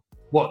control?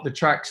 What, the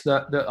tracks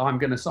that I'm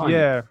going to sign?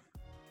 Yeah.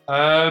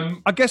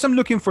 I guess I'm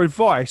looking for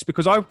advice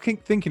because I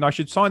keep thinking I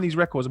should sign these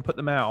records and put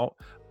them out,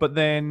 but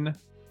then,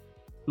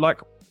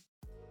 like,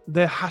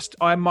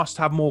 I must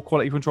have more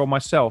quality control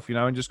myself, you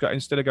know, and just go,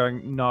 instead of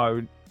going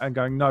no and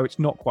going no, it's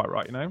not quite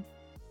right, you know.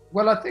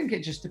 Well, I think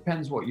it just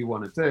depends what you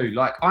want to do.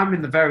 Like, I'm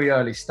in the very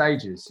early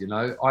stages, you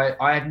know.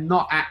 I had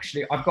not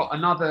actually. I've got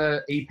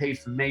another EP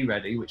for me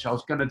ready, which I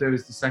was going to do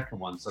as the second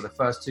one. So the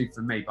first two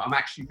for me, but I'm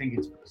actually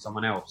thinking to put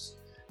someone else.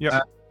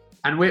 Yeah.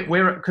 And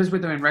we're because we're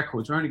doing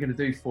records, we're only going to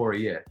do 4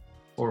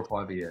 or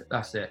 5 a year.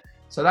 That's it.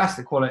 So that's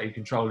the quality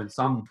control in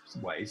some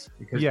ways,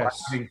 because by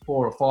having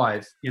 4 or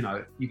 5, you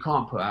know, you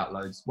can't put out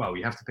loads. Well,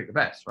 you have to pick the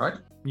best, right?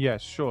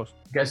 Yes, sure.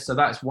 I guess so.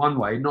 That's one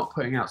way, not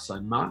putting out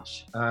so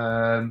much.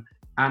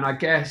 And I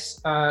guess,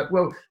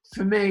 well,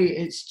 for me,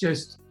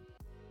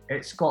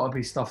 it's got to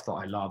be stuff that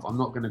I love. I'm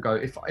not going to go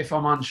if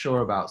I'm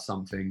unsure about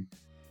something.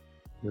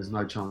 There's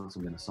no chance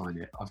I'm going to sign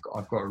it. I've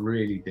got to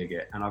really dig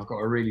it, and I've got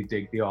to really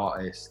dig the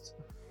artist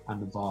and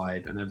the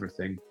vibe and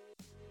everything.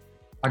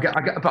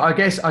 But I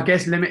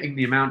guess limiting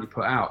the amount you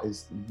put out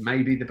is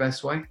maybe the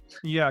best way.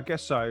 Yeah, I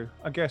guess so.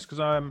 Because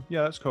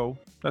yeah, that's cool.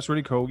 That's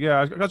really cool.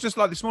 Yeah, I was just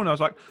like this morning. I was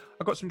like,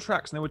 I got some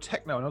tracks and they were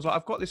techno, and I was like,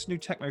 I've got this new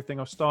techno thing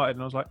I've started,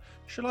 and I was like,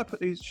 should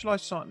I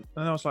sign?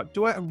 And I was like,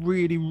 do I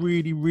really,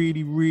 really,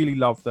 really, really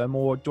love them,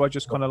 or do I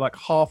just kind of like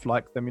half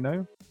like them? You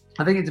know?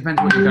 I think it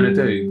depends what you're going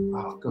to do.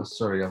 Oh God,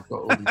 sorry, I've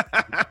got all these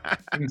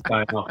things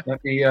going off.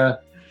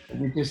 Let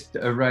me just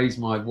erase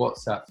my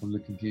WhatsApp from the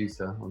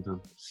computer. Hold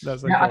on.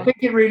 That's okay. Yeah, I think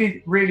it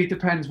really, really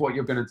depends what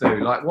you're going to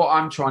do. Like, what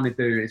I'm trying to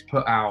do is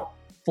put out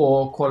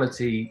 4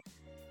 quality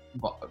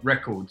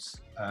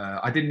records.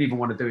 I didn't even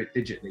want to do it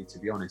digitally, to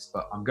be honest,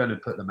 but I'm going to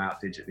put them out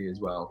digitally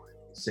as well,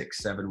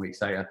 6-7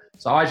 weeks later.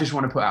 So I just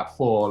want to put out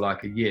 4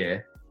 like a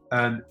year.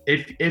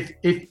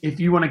 If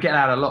you want to get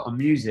out a lot of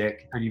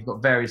music and you've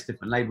got various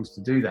different labels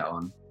to do that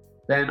on,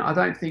 then I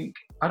don't think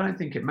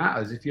it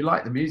matters. If you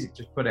like the music,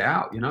 just put it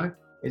out. You know.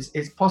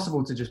 It's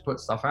possible to just put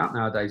stuff out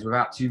nowadays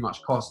without too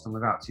much cost and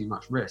without too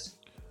much risk.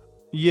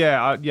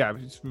 Yeah.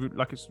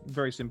 It's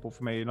very simple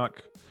for me.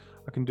 Like,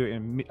 I can do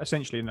it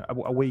essentially in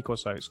a week or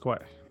so. It's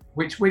quite.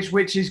 Which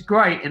is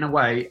great in a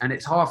way, and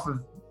it's half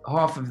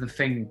of the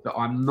thing that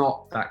I'm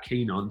not that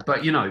keen on.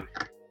 But you know,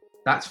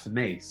 that's for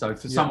me. So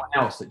for someone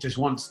else that just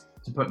wants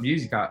to put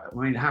music out, I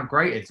mean, how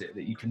great is it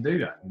that you can do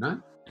that? You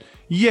know.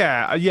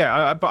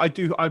 Yeah. But I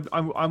do.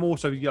 I'm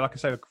also, like I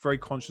say, very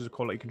conscious of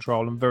quality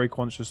control. I'm very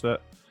conscious that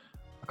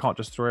I can't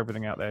just throw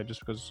everything out there just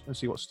because and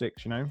see what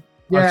sticks, you know?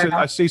 Yeah.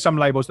 I see some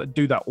labels that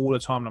do that all the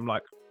time, and I'm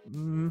like,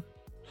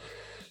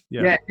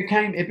 Yeah,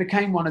 it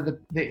became one of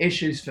the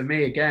issues for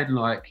me again.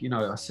 Like, you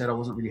know, I said I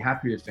wasn't really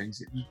happy with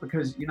things. It was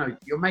because, you know,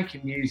 you're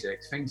making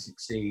music, things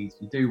succeed,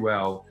 you do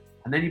well,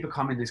 and then you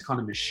become in this kind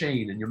of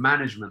machine, and your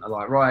management are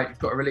like, right, you've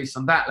got to release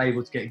on that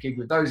label to get a gig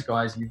with those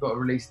guys, and you've got to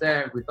release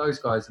there with those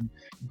guys, and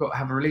you've got to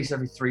have a release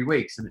every 3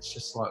 weeks. And it's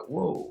just like,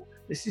 whoa,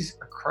 this is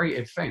a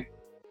creative thing.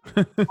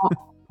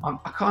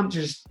 I can't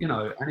just, you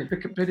know,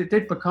 but it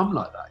did become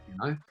like that, you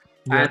know.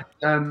 Yeah.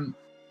 And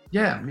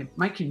I mean,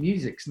 making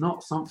music's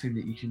not something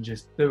that you can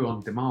just do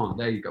on demand.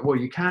 There you go. Well,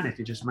 you can if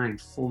you're just making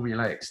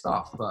formulaic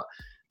stuff, but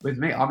with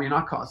me, I mean,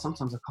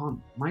 sometimes I can't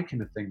make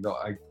anything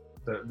that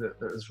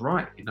is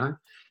right, you know.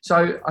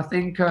 So I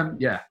think, but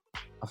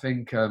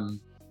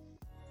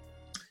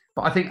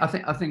I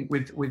think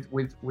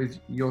with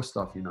your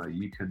stuff, you know,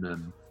 you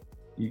can.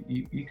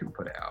 You can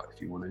put it out if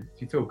you want to.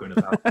 If you feel good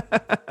about it,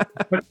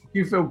 but if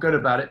you feel good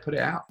about it, put it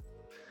out.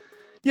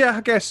 Yeah,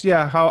 I guess.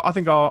 Yeah, I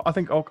think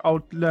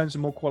I'll learn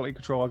some more quality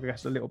control. I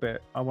guess a little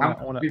bit. How much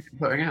have you been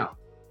putting out?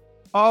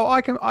 Oh,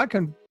 I can.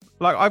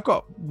 Like, I've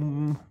got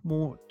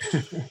more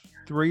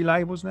 3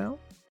 labels now.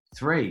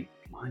 3,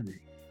 blimey.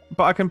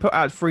 But I can put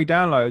out free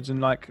downloads,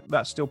 and like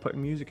that's still putting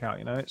music out.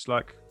 You know, it's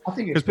like. I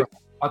think it's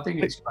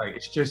great.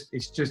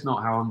 It's just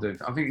not how I'm doing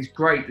it. I think it's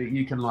great that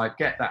you can like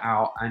get that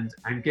out and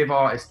give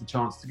artists the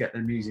chance to get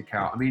their music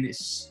out. I mean,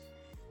 it's,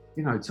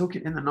 you know,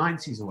 talking in the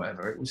 90s or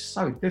whatever, it was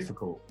so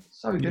difficult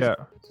to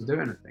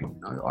do anything. You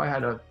know, I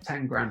had a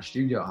 10 grand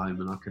studio at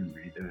home and I couldn't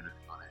really do anything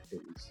on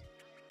it.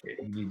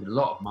 It needed a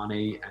lot of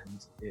money,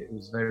 and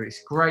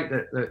it's great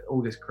that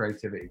all this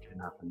creativity can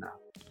happen now.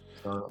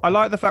 So, I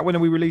like the fact when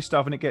we release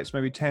stuff and it gets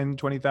maybe 10,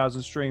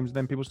 20,000 streams, and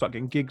then people start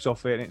getting gigs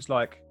off it, and it's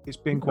like it's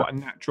been quite a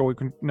natural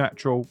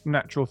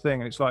thing,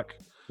 and it's like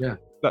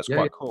that's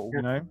quite cool,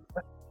 you know.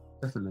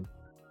 Definitely.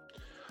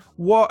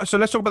 So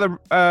let's talk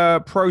about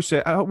the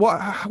process.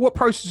 What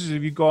processes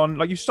have you gone?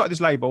 Like, you started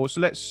this label,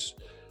 so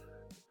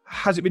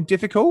Has it been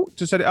difficult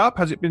to set it up?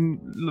 Has it been,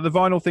 the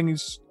vinyl thing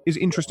is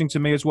interesting to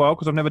me as well,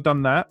 because I've never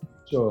done that.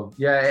 Sure.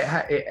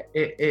 Yeah,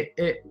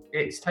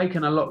 it's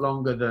taken a lot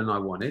longer than I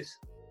wanted,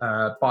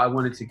 but I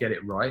wanted to get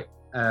it right.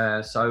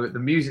 So the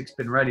music's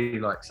been ready,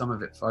 like some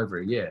of it for over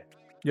a year.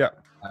 Yeah.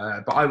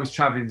 But I was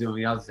traveling doing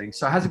the other things.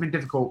 So has it been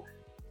difficult?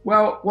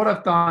 Well, what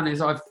I've done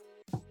is I've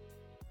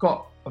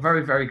got a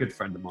very, very good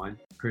friend of mine,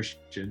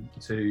 Christian,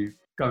 to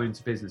go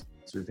into business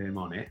with him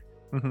on it.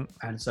 Mm-hmm.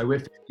 And so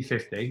we're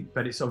 50-50,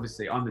 but it's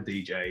obviously, I'm the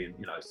DJ, and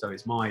so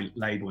it's my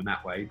label in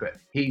that way, but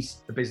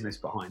he's the business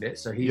behind it.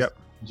 So he's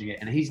managing it,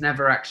 and he's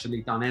never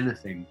actually done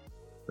anything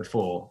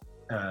before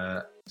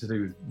to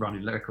do with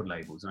running record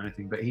labels or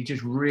anything, but he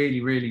just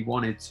really, really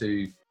wanted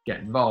to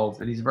get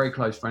involved. And he's a very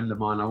close friend of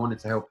mine. I wanted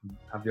to help him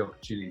have the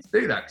opportunity to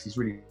do that because he's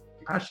really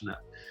passionate.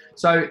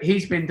 So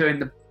he's been doing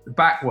the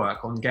back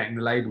work on getting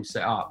the label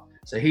set up.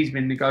 So he's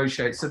been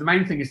negotiating. So the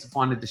main thing is to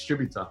find a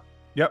distributor.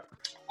 Yep.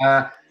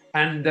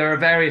 And there are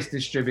various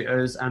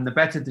distributors, and the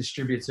better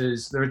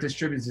distributors, there are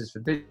distributors for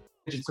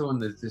digital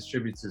and there's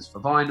distributors for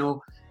vinyl,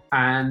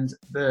 and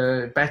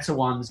the better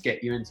ones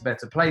get you into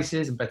better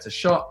places and better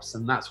shops,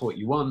 and that's what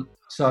you want.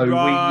 So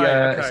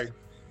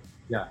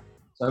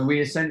So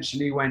we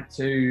essentially went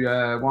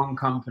to one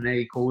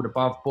company called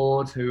Above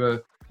Board, who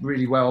are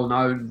really well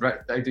known.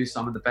 They do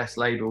some of the best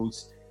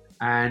labels,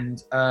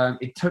 and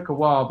it took a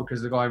while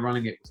because the guy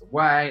running it was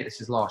away. This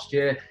is last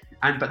year,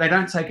 but they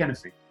don't take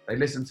anything. They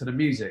listen to the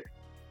music.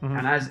 Mm-hmm.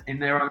 And as in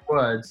their own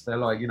words, they're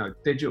like,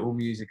 digital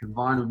music and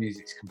vinyl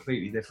music is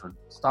completely different.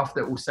 Stuff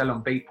that will sell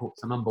on Beatport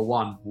to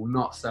 #1 will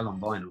not sell on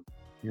vinyl.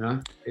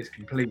 It's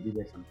completely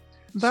different.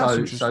 That's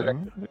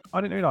interesting. I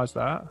didn't realise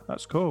that.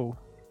 That's cool.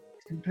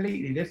 It's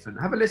completely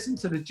different. Have a listen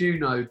to the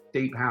Juno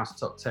Deep House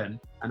Top 10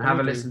 and have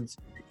a listen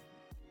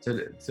to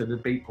the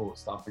Beatport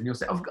stuff, and you'll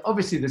see.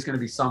 Obviously, there's going to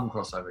be some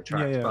crossover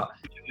tracks, but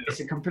it's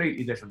a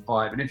completely different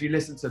vibe. And if you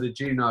listen to the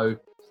Juno,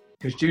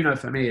 because Juno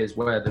for me is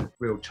where the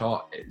real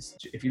chart is.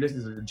 If you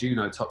listen to the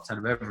Juno Top 10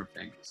 of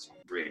everything, it's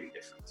really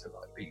different to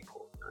like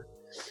Beatport.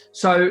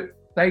 So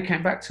they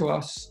came back to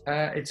us.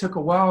 It took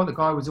a while. The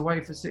guy was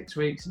away for 6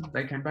 weeks, and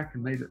they came back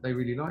and they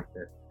really liked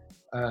it,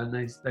 and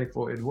they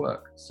thought it'd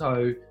work.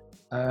 So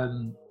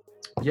and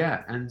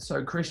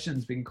so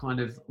Christian's been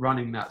kind of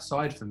running that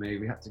side for me.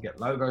 We had to get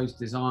logos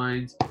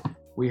designed.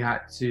 We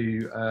had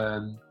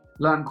to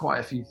learn quite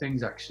a few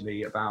things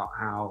actually about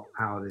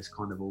how this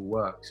kind of all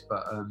works,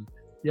 but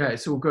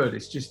it's all good.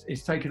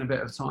 It's taken a bit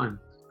of time.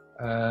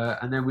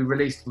 And then we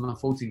released on the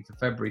 14th of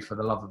February for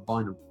the Love of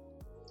Vinyl.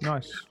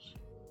 Nice.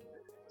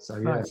 So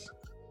nice.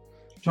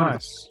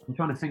 I'm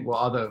trying to think what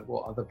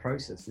other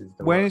processes.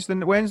 When's the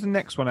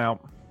next one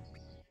out?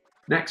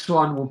 Next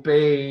one will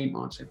be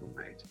March, April,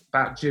 May,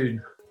 about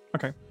June.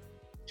 Okay.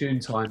 June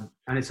time,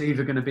 and it's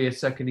either going to be a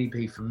second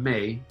EP from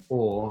me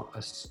or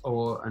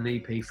an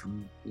EP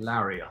from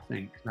Larry. I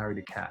think Larry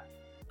the Cat.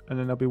 And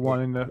then there'll be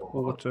one in the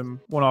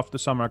autumn, one after the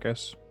summer, I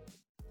guess.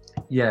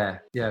 Yeah,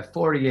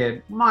 4 a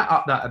year. Might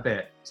up that a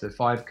bit to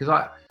 5 because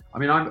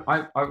I'm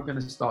going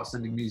to start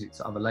sending music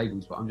to other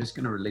labels, but I'm just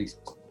going to release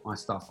my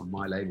stuff on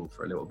my label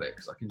for a little bit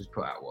because I can just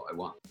put out what I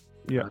want.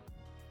 Yeah.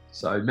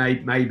 So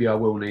maybe I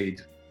will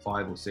need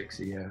 5 or 6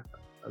 a year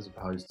as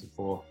opposed to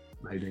 4,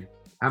 maybe.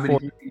 How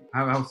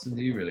often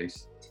do you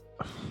release?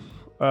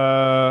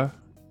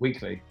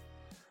 Weekly.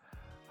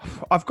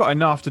 I've got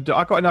enough to do.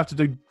 I've got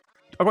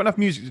enough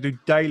music to do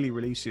daily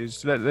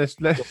releases. Let's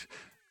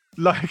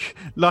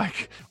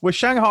like we're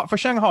Shanghai. For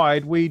Shanghai,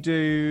 we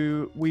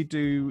do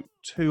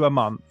 2 a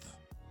month.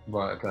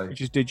 Right. Okay.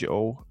 Which is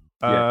digital.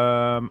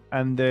 Yeah.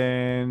 And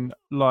then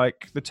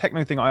like the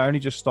techno thing, I only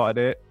just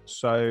started it,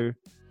 so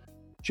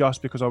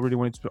just because I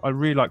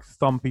really like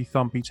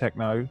thumpy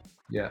techno.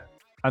 Yeah.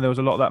 And there was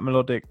a lot of that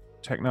melodic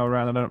techno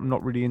around, and I'm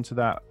not really into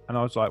that. And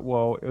I was like,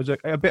 well, it was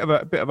a bit of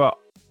a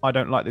I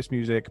don't like this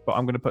music, but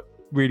I'm going to put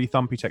really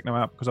thumpy techno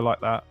out because I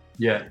like that.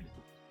 Yeah.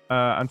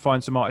 And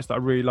find some artists that I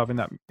really love in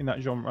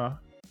that genre.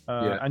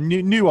 And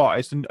new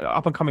artists and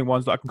up and coming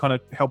ones that I can kind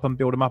of help them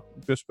build them up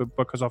just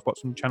because I've got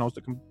some channels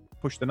that can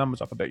push the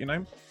numbers up a bit,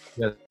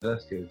 Yeah,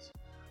 that's good.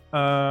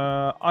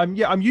 I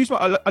use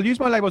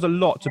my labels a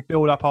lot to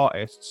build up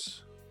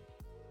artists.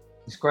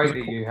 It's great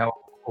that you help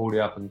all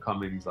the up and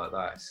comings like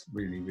that. It's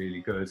really,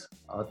 really good.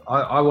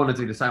 I want to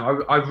do the same.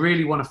 I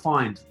really want to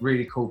find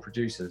really cool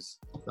producers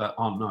that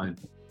aren't known.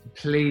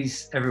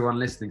 Please, everyone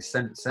listening,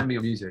 send me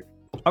your music.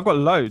 I've got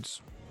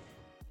loads.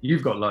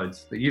 You've got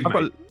loads that you've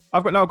made.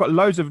 I've got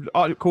loads of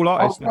cool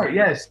artists. Oh, right,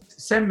 yes,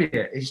 send me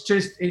it. It's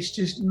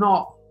just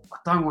not. I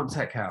don't want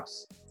tech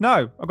house.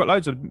 No, I've got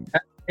loads of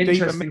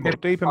deep and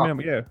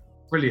minimal. Yeah,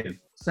 brilliant.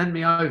 Send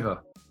me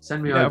over.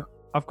 Over.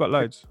 I've got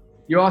loads.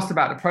 You asked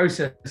about the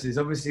processes.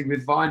 Obviously,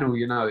 with vinyl,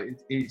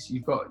 it's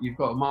you've got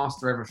to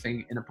master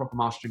everything in a proper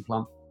mastering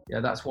plant. Yeah,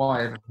 that's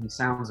why everything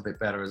sounds a bit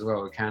better as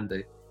well. It can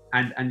do,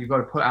 and you've got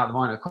to put out the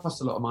vinyl. It costs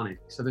a lot of money,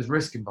 so there's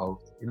risk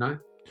involved. Do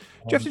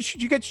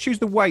you get to choose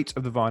the weight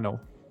of the vinyl?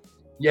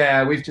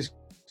 Yeah, we've just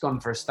gone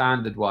for a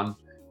standard one.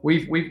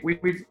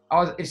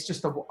 It's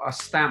just a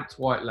stamped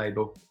white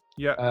label.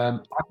 Yeah. I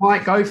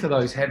might go for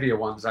those heavier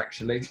ones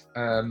actually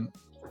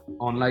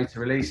on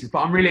later releases, but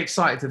I'm really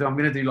excited to do. I'm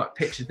going to do like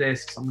picture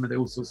discs. I'm going to do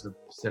all sorts of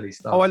silly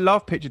stuff. Oh, I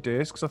love picture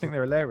discs. I think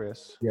they're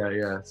hilarious.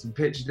 Yeah. Some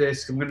picture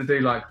discs. I'm going to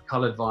do like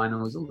coloured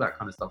vinyls, all that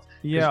kind of stuff.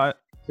 Yeah.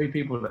 Two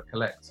people that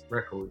collect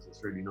records.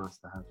 It's really nice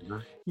to have, you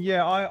know.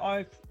 Yeah,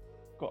 I've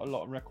got a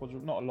lot of records.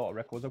 Not a lot of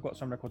records. I've got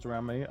some records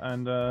around me,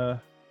 and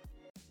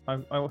I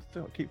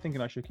keep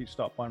thinking I should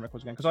start buying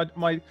records again, because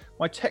my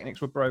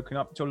Technics were broken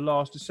up until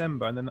last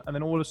December, and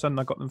then all of a sudden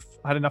I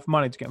had enough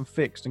money to get them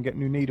fixed and get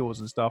new needles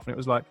and stuff, and it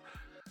was like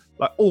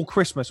all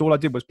Christmas, all I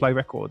did was play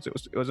records.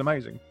 It was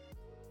amazing.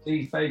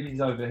 These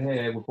babies over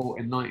here were bought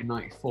in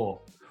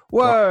 1994.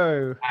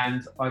 Whoa!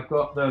 And I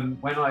got them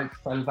when I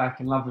fell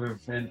back in love with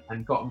everything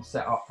and got them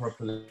set up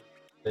properly.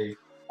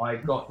 I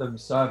got them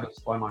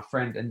serviced by my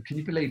friend, and can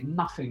you believe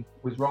nothing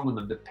was wrong on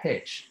them? The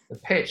pitch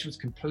was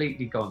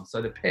completely gone.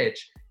 So the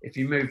pitch, if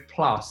you moved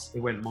plus, it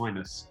went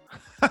minus.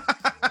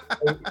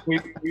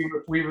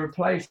 we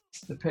replaced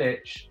the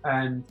pitch,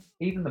 and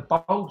even the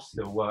bowls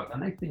still work,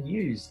 and they've been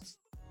used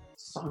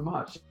so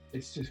much.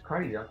 It's just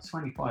crazy. I'm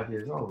 25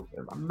 years old.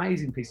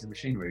 Amazing piece of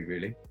machinery,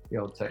 really, the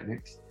old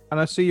Technics. And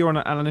I see you're on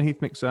an Allen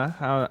Heath mixer.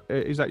 How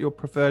is that your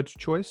preferred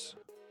choice?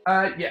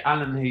 Yeah,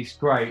 Allen Heath's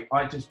great.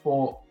 I just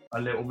bought a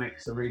little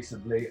mixer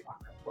recently. I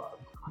can't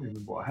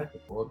remember what I had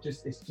before.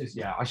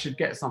 I should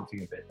get something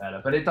a bit better,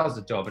 but it does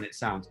the job and it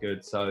sounds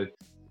good. So,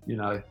 you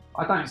know,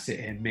 I don't sit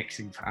here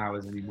mixing for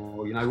hours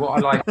anymore. You know what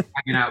I like?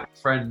 Hanging out with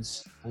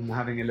friends and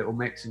having a little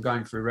mix and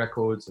going through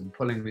records and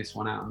pulling this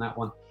one out and that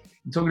one.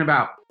 I'm talking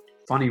about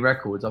funny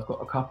records. I've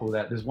got a couple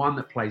there. There's one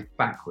that plays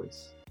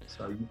backwards.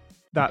 So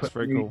that's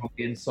very cool. On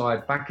the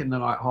inside, back in the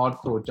like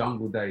hardcore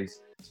jungle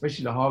days,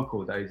 especially the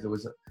hardcore days, there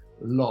was a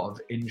lot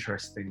of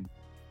interesting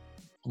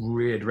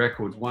weird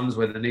records. Ones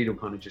where the needle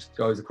kind of just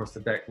goes across the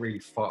deck really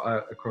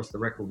far, across the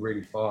record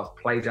really fast,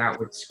 played out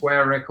with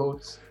square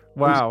records.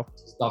 Wow.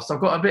 Stuff. So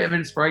I've got a bit of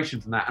inspiration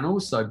from that, and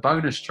also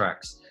bonus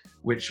tracks,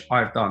 which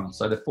I've done.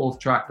 So the fourth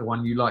track, the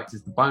one you liked,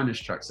 is the bonus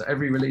track. So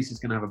every release is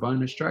going to have a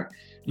bonus track.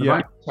 The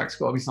bonus track's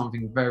got to be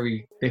something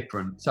very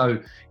different. So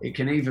it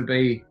can either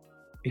be,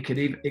 it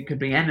could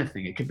be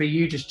anything. It could be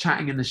you just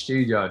chatting in the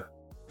studio.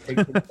 It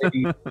could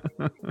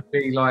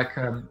be like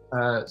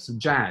some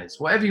jazz,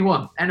 whatever you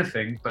want,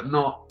 anything, but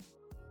not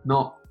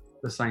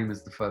the same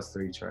as the first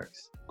three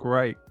tracks.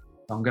 Great.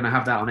 I'm going to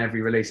have that on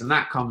every release, and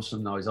that comes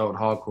from those old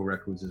hardcore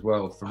records as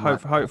well. From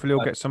hopefully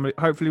we'll get somebody.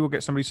 Hopefully we'll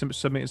get somebody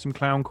submitting some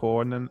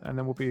clowncore, and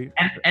then we'll be.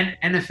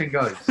 Anything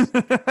goes.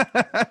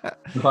 The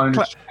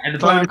bonus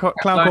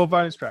clowncore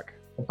bonus track.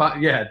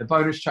 But yeah, the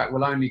bonus track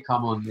will only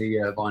come on the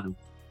vinyl.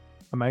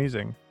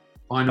 Amazing.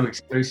 Vinyl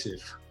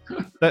exclusive.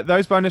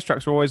 Those bonus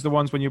tracks are always the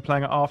ones when you're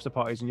playing at after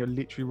parties and you're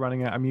literally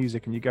running out of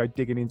music and you go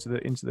digging into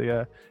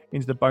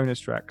the bonus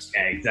tracks.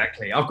 Yeah,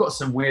 exactly. I've got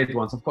some weird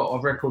ones. I've got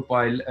a record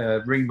by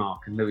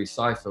Remark and Louis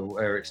Cypher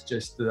where it's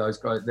just those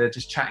guys, they're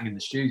just chatting in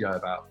the studio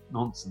about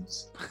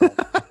nonsense.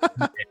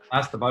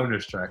 That's the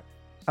bonus track.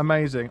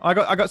 Amazing. I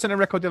got sent a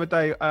record the other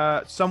day.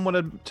 Someone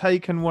had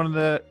taken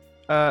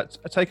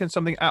taken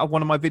something out of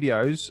one of my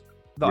videos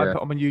that I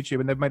put on YouTube,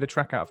 and they've made a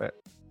track out of it.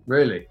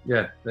 Really?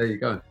 Yeah. There you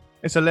go.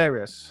 It's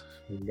hilarious.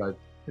 There you go.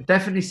 But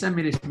definitely send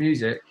me this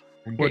music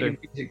and get your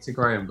music to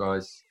Graham,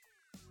 guys.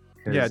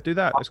 Yeah, do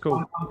that. It's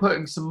cool. I'm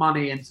putting some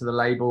money into the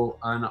label,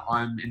 and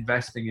I'm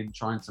investing in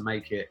trying to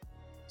make it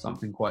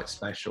something quite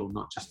special,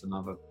 not just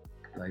another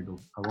label.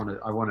 I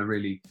want to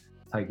really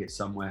take it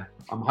somewhere.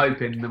 I'm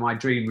hoping that my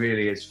dream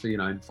really is for, in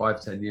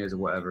 5-10 years or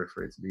whatever,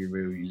 for it to be a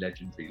really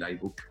legendary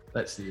label.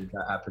 Let's see if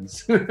that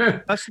happens.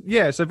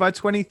 So by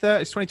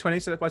 2030, it's 2020,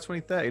 so by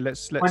 2030,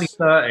 let's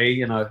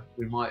 2030,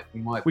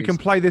 we can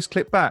play this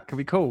clip back. It'd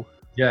be cool.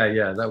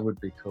 Yeah, that would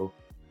be cool.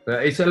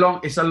 But it's a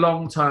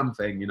long-term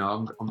thing,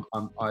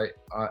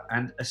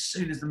 and as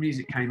soon as the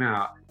music came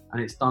out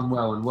and it's done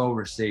well and well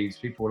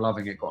received, people are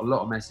loving it, got a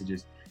lot of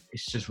messages.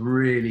 It's just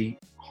really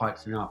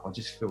hyped me up. I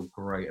just feel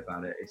great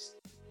about it.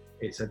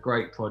 It's a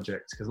great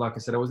project because, like I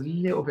said, I was a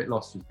little bit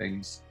lost with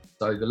things.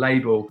 So the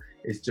label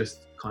is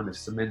just kind of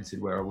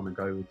cemented where I want to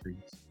go with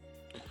things.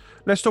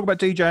 Let's talk about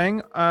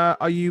DJing.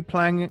 Are you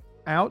playing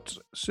out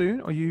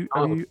soon? Are you?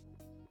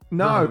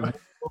 No.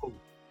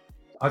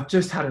 I've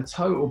just had a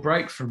total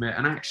break from it,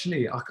 and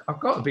actually, I've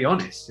got to be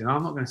honest.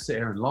 I'm not going to sit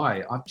here and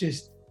lie. I'm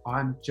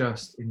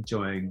just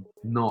enjoying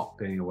not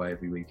being away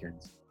every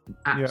weekend.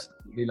 I'm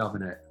absolutely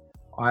loving it.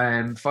 I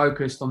am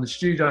focused on the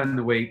studio in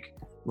the week,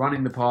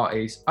 running the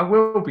parties. I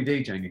will be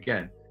DJing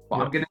again,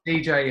 but I'm going to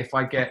DJ if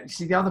I get...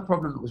 See, the other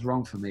problem that was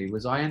wrong for me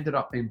was I ended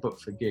up being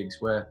booked for gigs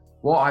where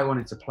what I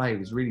wanted to play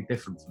was really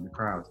different from the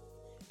crowd.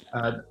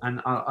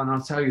 And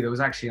I'll tell you, there was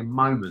actually a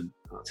moment,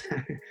 I'll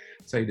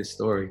tell you the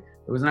story.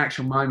 There was an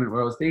actual moment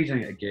where I was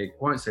DJing at a gig,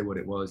 I won't say what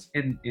it was,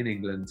 in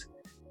England,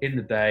 in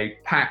the day,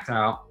 packed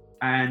out,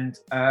 and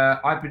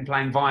I've been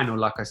playing vinyl,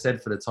 like I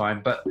said, for the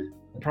time, but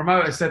the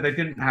promoter said they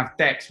didn't have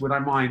decks, would I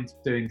mind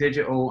doing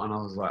digital? And I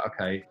was like,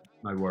 okay,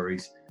 no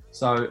worries.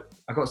 So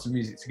I got some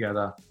music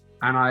together,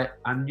 and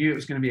I knew it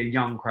was going to be a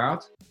young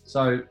crowd,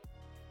 so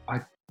I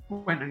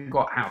went and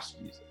got house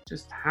music,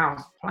 just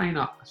playing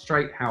up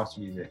straight house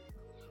music.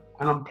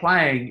 And I'm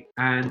playing,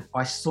 and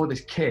I saw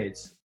this kid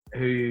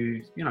who,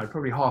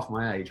 probably half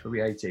my age,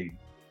 probably 18,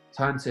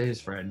 turn to his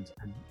friend,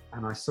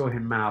 and I saw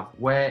him mouth,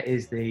 "Where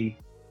is the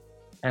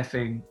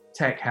effing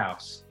tech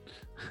house?"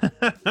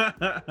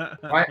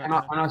 Right? And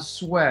I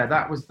swear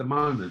that was the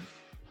moment.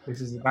 This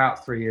is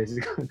about 3 years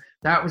ago.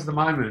 That was the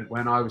moment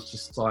when I was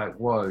just like,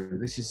 whoa,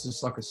 this is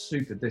just like a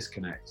super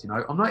disconnect.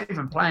 I'm not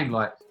even playing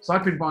so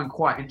I've been buying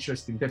quite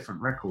interesting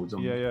different records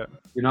on,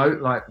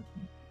 like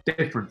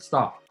different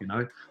stuff,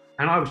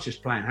 and I was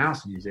just playing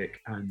house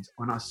music. And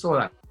when I saw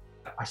that,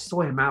 I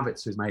saw him mouth it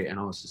to his mate, and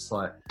I was just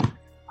like,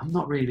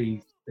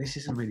 this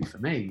isn't really for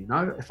me,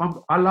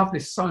 I love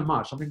this so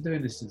much. I've been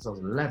doing this since I was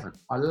 11.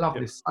 I love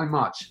this so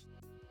much.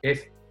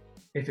 If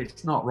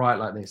it's not right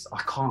like this, I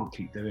can't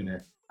keep doing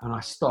it. And I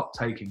stopped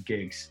taking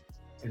gigs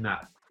in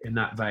that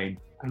vein.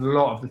 And a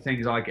lot of the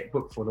things I get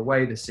booked for, the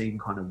way the scene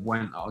kind of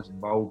went, I was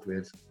involved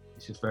with,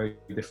 it's just very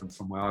different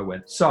from where I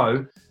went.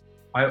 So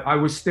I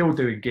was still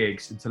doing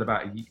gigs until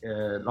about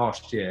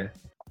last year.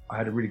 I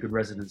had a really good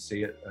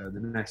residency at the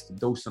Nest in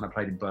Dalston. I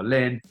played in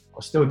Berlin. I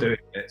was still doing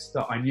bits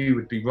that I knew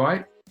would be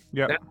right.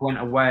 Yeah. Then I went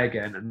away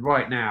again. And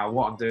right now,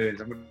 what I'm doing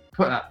is I'm going to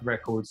put out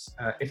records.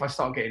 If I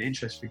start getting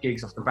interest for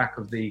gigs off the back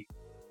of the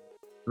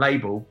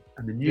label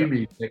and the new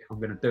music, I'm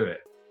going to do it.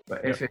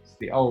 But if it's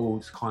the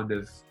old kind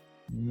of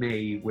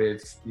me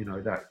with,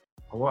 that,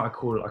 what I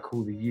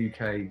call the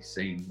UK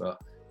scene, but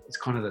it's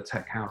kind of the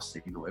tech house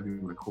scene, or whatever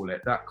you want to call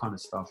it, that kind of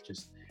stuff,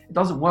 just, it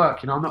doesn't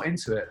work, I'm not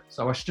into it.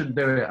 So I shouldn't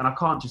do it. And I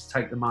can't just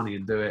take the money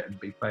and do it and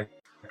be fake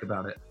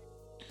about it.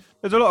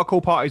 There's a lot of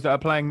cool parties that are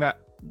playing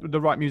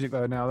the right music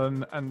there now.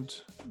 And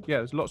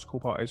there's lots of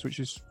cool parties,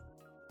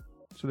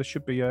 so there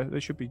should be.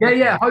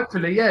 Yeah,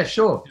 hopefully,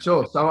 sure.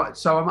 So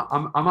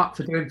I'm up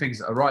for doing things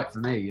that are right for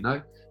me,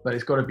 but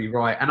it's got to be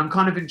right. And I'm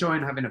kind of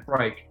enjoying having a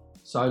break.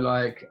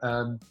 So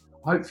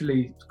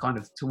hopefully, kind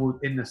of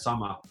in the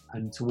summer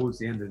and towards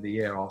the end of the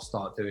year, I'll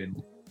start doing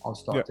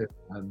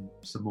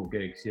some more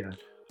gigs. Yeah.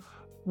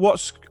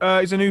 What's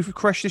is a new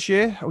Creche this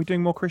year? Are we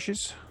doing more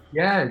Creches?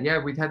 Yeah.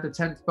 We'd had the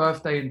 10th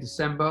birthday in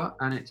December,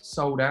 and it's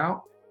sold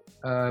out,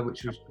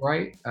 which was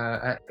great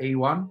at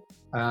E1.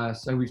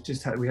 So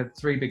we had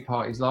 3 big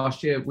parties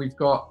last year. We've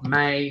got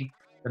May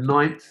the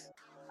 9th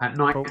at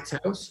Night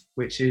Tales,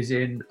 which is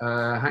in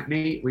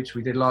Hackney, which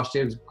we did last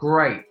year. It was a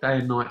great day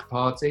and night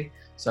party.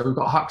 So we've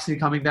got Huxley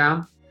coming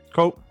down.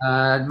 Cool.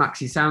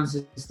 Maxi Sound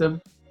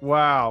System.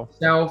 Wow.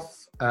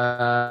 Self.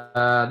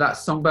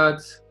 That's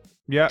Songbirds.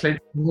 Yeah.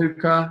 Clinton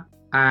Hooker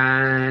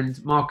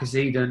and Marcus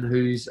Eden,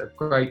 who's a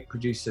great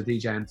producer,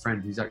 DJ and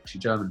friend. He's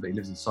actually German, but he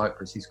lives in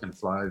Cyprus. He's going to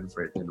fly over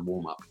for it in the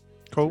warm-up.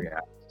 Cool.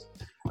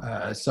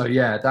 So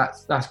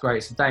that's great.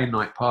 It's a day and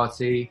night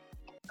party.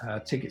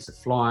 Tickets are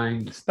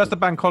flying. That's the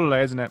bank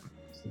holiday, isn't it?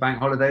 It's the bank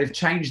holiday. They've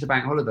changed the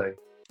bank holiday.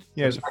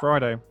 Yeah, it's a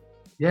Friday.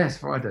 Yeah, it's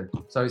Friday.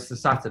 So it's the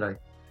Saturday.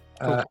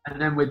 Cool. And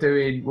then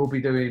we'll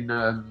be doing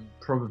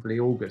probably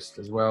August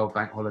as well,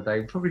 bank holiday.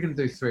 We're probably going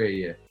to do 3 a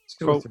year.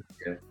 Cool. 3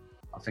 a year.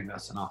 I think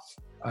that's enough.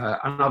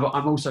 And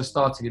I'm also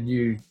starting a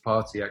new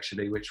party,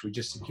 actually, which we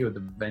just secured the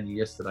venue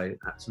yesterday. An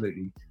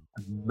absolutely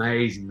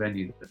amazing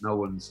venue that no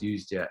one's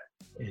used yet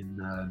in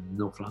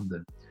North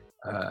London.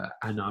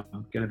 And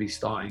I'm going to be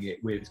starting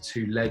it with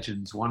 2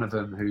 legends. One of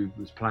them who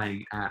was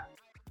playing at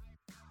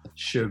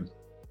Shum,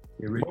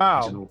 the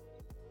original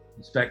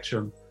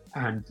Spectrum,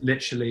 and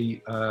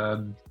literally...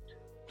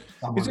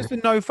 is this the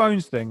no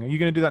phones thing? Are you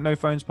going to do that no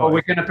phones party? Oh,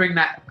 we're going to bring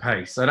that.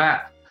 Okay, so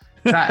that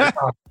is,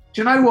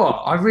 do you know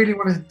what? I really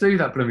wanted to do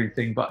that blooming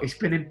thing, but it's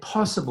been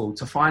impossible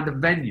to find a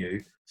venue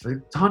for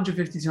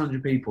 150,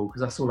 200 people,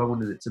 because that's all I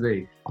wanted it to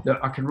be,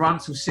 that I can run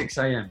till 6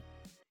 a.m.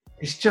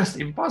 It's just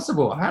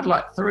impossible. I had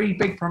 3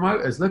 big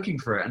promoters looking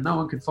for it and no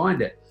one could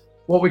find it.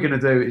 What we're going to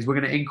do is we're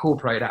going to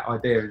incorporate that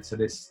idea into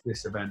this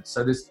event.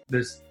 So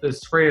there's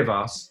 3 of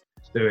us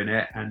doing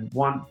it, and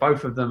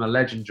both of them are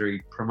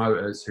legendary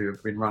promoters who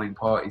have been running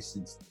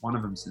parties one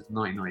of them since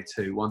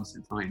 1992, one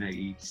since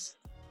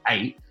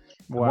 1988.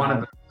 Wow. One of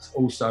them is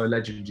also a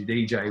legendary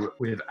DJ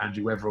with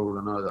Andrew Weatherall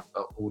and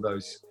all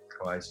those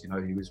guys.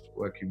 He was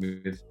working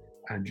with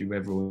Andrew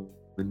Weatherall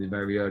in the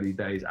very early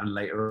days and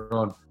later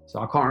on. So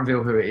I can't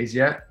reveal who it is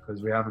yet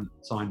because we haven't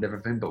signed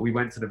everything, but we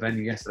went to the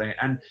venue yesterday,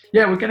 and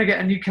we're going to get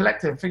a new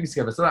collective of things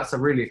together. So that's a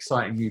really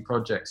exciting new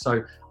project.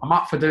 So I'm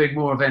up for doing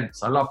more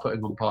events. I love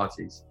putting on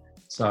parties.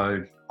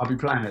 So I'll be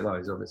playing at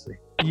those, obviously.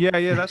 Yeah,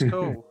 that's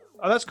cool.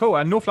 Oh, that's cool.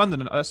 And North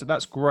London,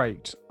 that's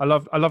great. I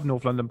love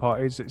North London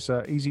parties. It's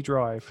an easy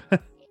drive.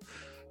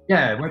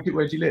 Yeah, where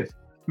do you live?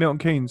 Milton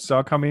Keynes. So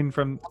I come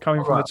from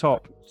the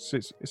top. So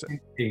it's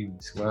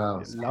Keynes.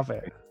 Wow, love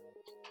it.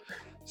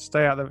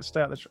 Stay out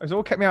the. It's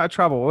all kept me out of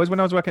trouble. Always when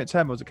I was working at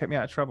Turnmills, it kept me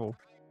out of trouble.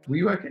 Were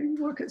you work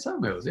at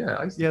Turnmills?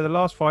 Yeah. The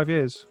last 5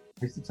 years.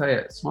 I used to tell you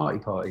at Smarty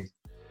Party.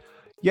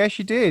 Yes,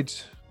 you did.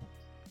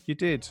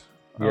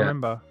 I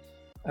remember.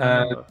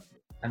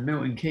 And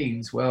Milton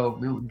Keynes. Well,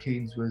 Milton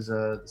Keynes was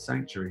the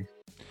Sanctuary.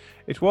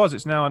 It was.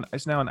 It's now an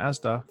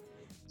Asda.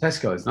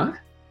 Tesco's, no?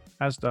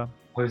 Asda.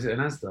 Or is it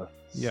an Asda?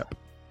 Yep.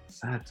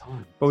 Sad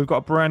time. But we've got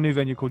a brand new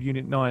venue called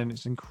Unit 9.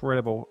 It's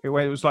incredible. It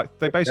was like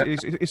they basically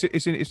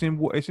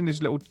it's in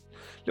this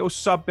little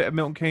sub bit of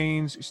Milton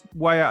Keynes. It's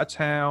way out of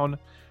town.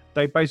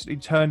 They basically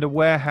turned a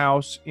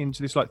warehouse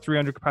into this like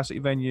 300 capacity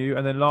venue,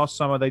 and then last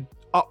summer they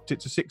upped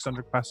it to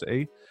 600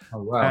 capacity.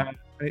 Oh wow!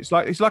 And it's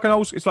got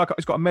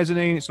a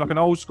mezzanine. It's like an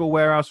old school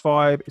warehouse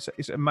vibe.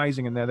 It's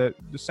amazing in there.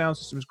 The sound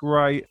system is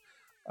great.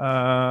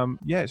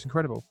 It's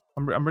incredible.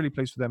 I'm really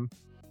pleased for them.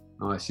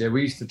 Nice. Yeah,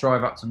 we used to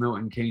drive up to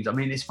Milton Keynes. I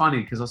mean, it's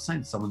funny because I was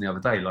saying to someone the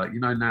other day, like,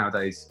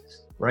 nowadays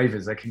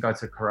ravers, they can go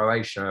to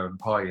Croatia and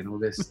party and all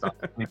this stuff.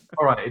 I mean,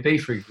 all right, it'd be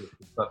free,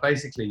 but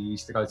basically you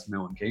used to go to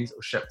Milton Keynes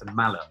or Shepton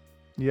Mallet.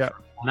 Yeah.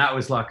 And that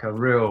was like a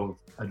real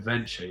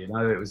adventure,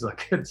 It was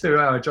like a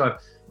 2-hour drive.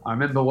 I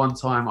remember one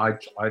time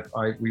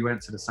we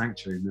went to the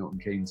Sanctuary in Milton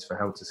Keynes for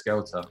Helter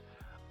Skelter.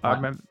 I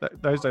remember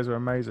those days were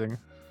amazing.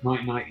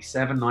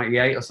 1997,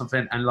 98 or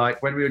something. And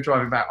like when we were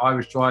driving back, I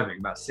was driving,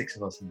 about 6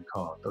 of us in the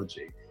car,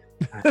 dodgy.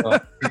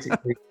 And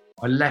basically,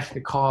 I left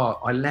it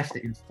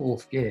in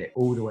 4th gear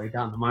all the way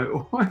down the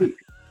motorway,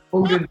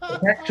 pulled into the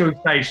petrol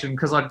station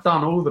because I'd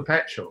done all the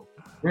petrol,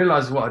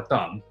 realised what I'd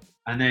done,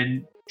 and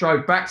then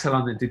drove back to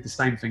London, did the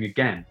same thing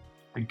again,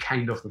 and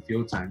caned off the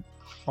fuel tank.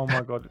 Oh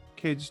my God.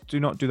 Kids, do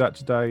not do that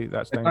today.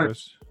 That's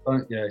dangerous.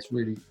 It's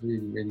really,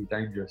 really, really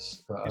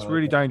dangerous. But, it's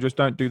really dangerous.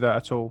 Don't do that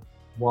at all.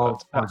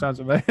 That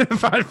sounds amazing.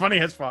 Funny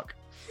as fuck.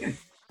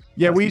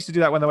 Yeah, we used to do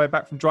that when they were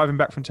driving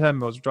back from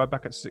terminals. Drive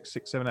back at 6,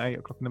 7, 8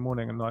 o'clock in the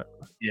morning, and like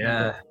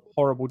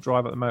horrible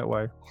drive at the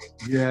motorway.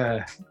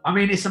 Yeah, I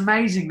mean it's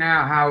amazing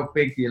now how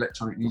big the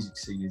electronic music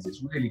scene is.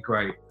 It's really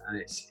great, and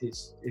it's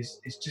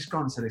just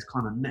gone to this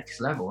kind of next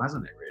level,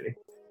 hasn't it? Really.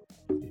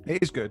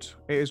 It is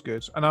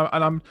good. And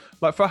I'm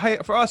like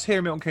for us here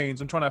in Milton Keynes,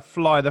 I'm trying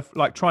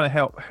to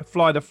help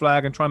fly the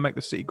flag and try and make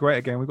the city great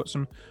again. We've got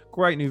some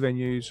great new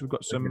venues. We've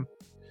got some.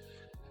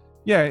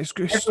 Yeah, it's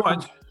good.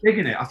 Everyone's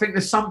digging it. I think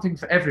there's something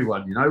for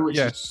everyone, which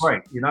is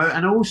great,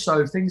 and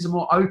also things are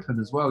more open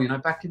as well.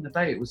 Back in the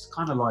day, it was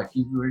kind of like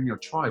you were in your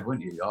tribe,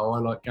 weren't you? Oh, I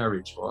like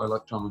garage, or I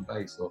like drum and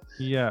bass, or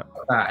like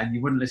that, and you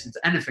wouldn't listen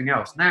to anything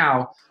else.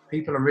 Now,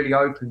 people are really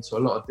open to a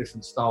lot of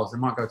different styles. They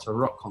might go to a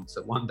rock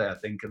concert one day, I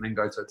think, and then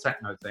go to a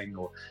techno thing,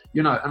 or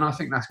and I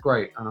think that's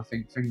great. And I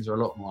think things are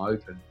a lot more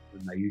open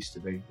than they used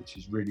to be, which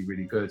is really,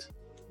 really good.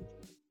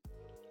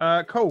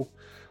 Cool.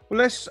 Well,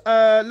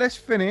 let's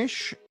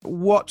finish.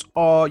 What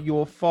are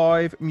your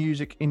 5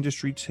 music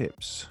industry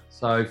tips?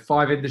 So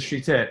 5 industry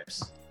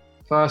tips.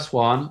 First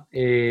one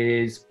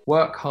is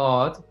work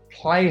hard,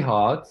 play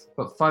hard,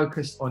 but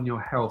focus on your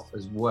health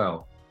as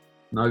well.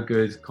 No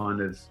good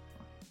kind of,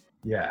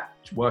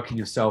 working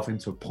yourself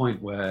into a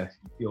point where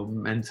you're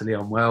mentally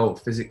unwell,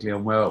 physically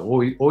unwell,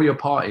 or you're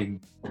partying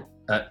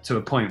to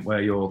a point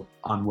where you're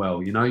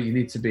unwell. You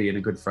need to be in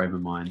a good frame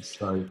of mind.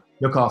 So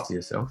look after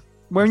yourself.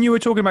 When you were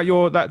talking about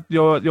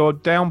your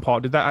down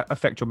part, did that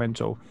affect your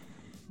mental?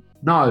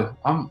 No,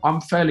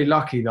 I'm fairly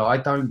lucky that I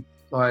don't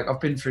I've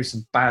been through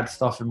some bad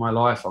stuff in my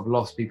life. I've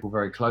lost people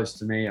very close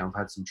to me. I've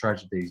had some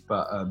tragedies,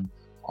 but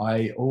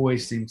I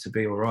always seem to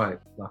be all right.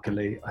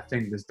 Luckily, I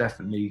think there's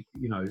definitely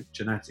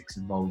genetics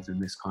involved in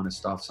this kind of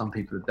stuff. Some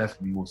people are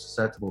definitely more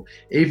susceptible.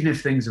 Even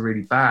if things are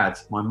really bad,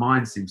 my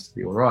mind seems to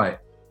be all right.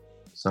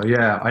 So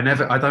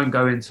I don't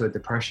go into a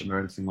depression or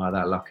anything like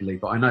that. Luckily,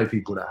 but I know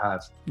people that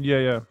have.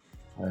 Yeah.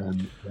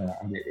 And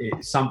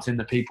it's something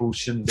that people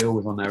shouldn't deal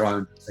with on their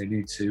own. They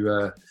need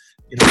to,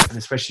 and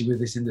especially with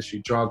this industry,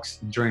 drugs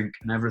and drink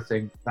and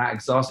everything, that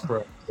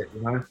exasperates it.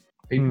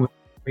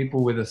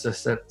 People with a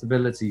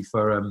susceptibility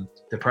for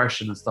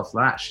depression and stuff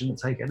like that shouldn't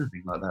take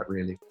anything like that,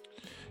 really.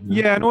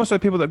 Yeah, and also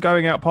people that are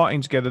going out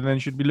partying together then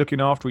should be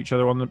looking after each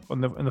other in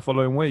the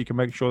following week and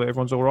making sure that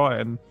everyone's all right.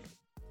 And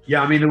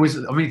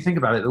think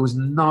about it. There was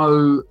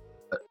no.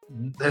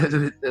 There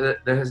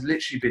has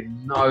literally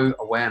been no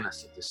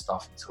awareness of this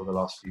stuff until the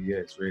last few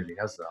years, really,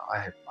 has there? I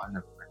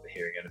never remember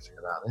hearing anything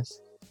about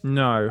this.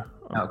 No,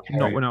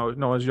 not when I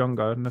was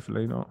younger,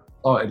 definitely not.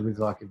 Started with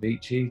like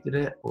Avicii, did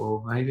it?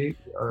 Or maybe?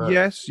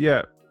 Yes,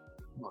 yeah.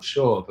 I'm not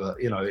sure, but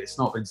it's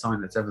not been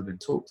something that's ever been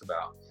talked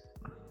about.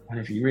 And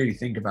if you really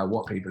think about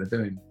what people are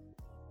doing,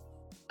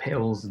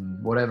 pills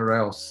and whatever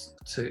else,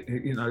 to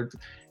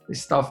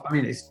this stuff. I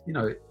mean, it's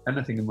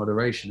anything in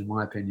moderation, in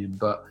my opinion,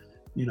 but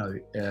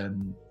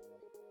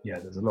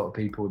there's a lot of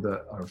people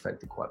that are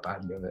affected quite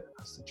badly of it.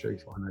 That's the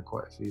truth. I know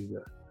quite a few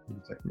that are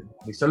affected.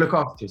 So look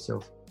after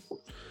yourself.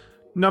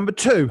 Number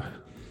 2.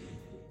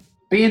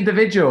 Be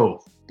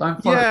individual.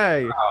 Don't follow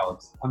the crowd.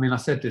 I mean, I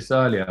said this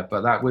earlier,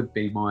 but that would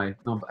be my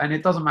number. And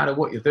it doesn't matter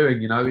what you're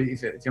doing,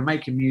 if you're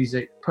making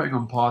music, putting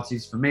on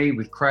parties. For me,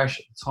 with Crash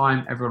at the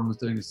time, everyone was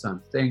doing a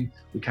certain thing.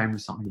 We came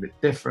with something a bit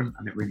different,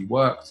 and it really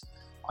worked.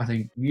 I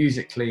think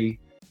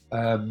musically,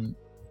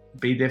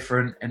 be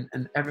different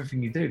and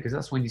everything you do, because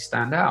that's when you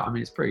stand out. I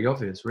mean, it's pretty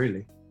obvious,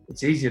 really.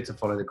 It's easier to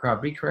follow the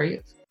crowd. Be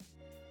creative.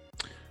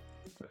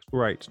 That's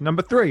great.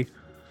 Number 3.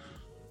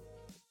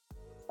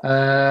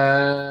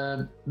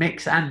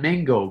 Mix and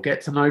mingle.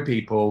 Get to know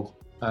people.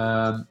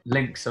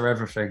 Links are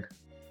everything.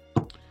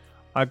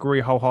 I agree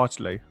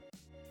wholeheartedly.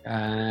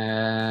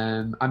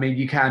 I mean,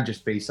 you can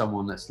just be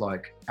someone that's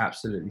like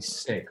absolutely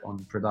sick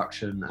on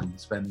production and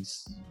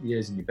spends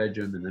years in your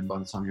bedroom, and then by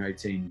the time you're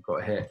 18, you've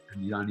got a hit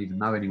and you don't even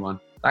know anyone.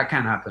 That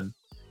can happen.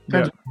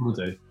 Depends what people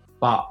do.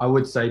 But I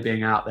would say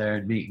being out there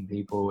and meeting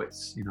people,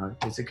 it's, you know,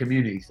 it's a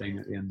community thing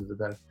at the end of the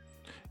day.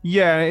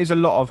 Yeah, it is a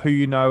lot of who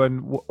you know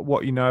and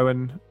what you know,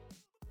 and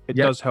it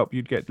does help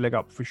you get leg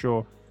up for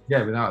sure.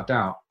 Yeah, without a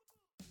doubt.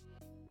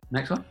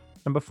 Next one.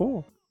 Number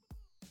 4.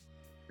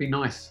 Be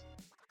nice.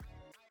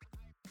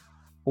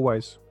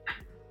 Always.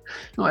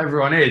 Not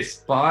everyone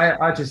is,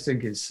 but I just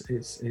think it's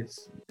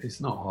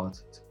not hard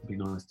to be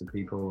nice to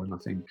people, and I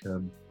think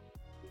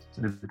it's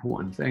an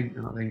important thing,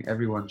 and I think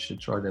everyone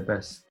should try their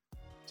best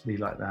to be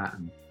like that.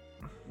 And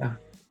yeah,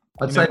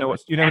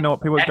 you never know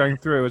what people are going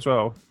through as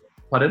well.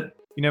 Pardon?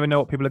 You never know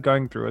what people are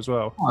going through as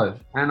well. No.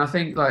 And I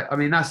think, like, I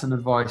mean, that's an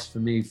advice for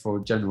me for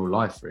general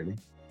life, really.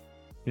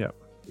 Yeah.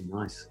 Be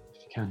nice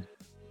if you can.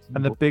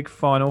 And the big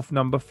final for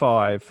number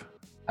 5.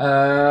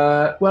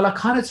 Well, I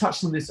kind of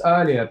touched on this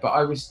earlier,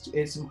 but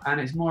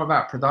it's more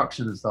about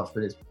production and stuff,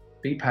 but it's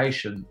be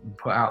patient and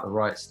put out the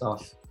right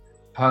stuff.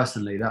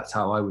 Personally, that's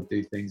how I would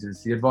do things.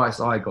 It's the advice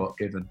I got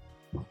given.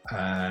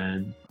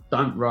 And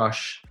don't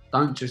rush.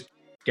 Don't just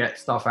get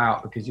stuff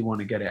out because you want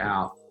to get it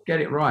out.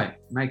 Get it right.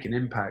 Make an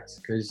impact,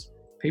 because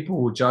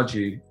people will judge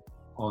you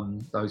on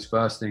those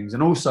first things.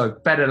 And also,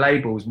 better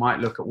labels might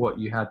look at what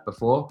you had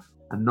before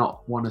and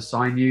not want to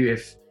sign you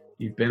if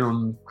you've been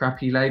on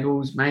crappy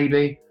labels,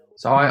 maybe.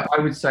 So I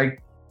would say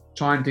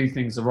try and do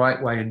things the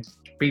right way and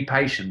be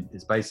patient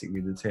is basically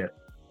the tip.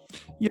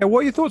 Yeah, what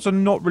are your thoughts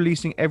on not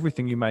releasing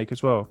everything you make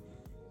as well?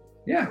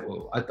 Yeah,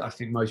 well, I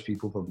think most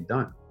people probably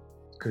don't,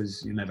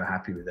 because you're never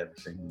happy with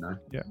everything, you know?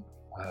 Yeah.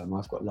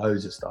 I've got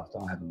loads of stuff that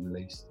I haven't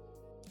released.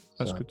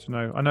 That's good to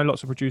know. I know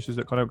lots of producers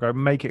that kind of go,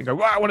 make it and go,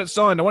 wow, I want it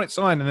signed.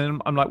 And then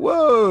I'm like,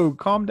 whoa,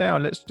 calm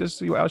down. Let's just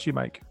see what else you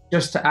make.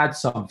 Just to add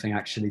something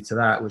actually to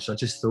that, which I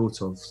just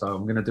thought of. So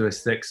I'm going to do a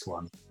 6th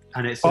one.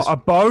 And it's a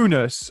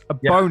bonus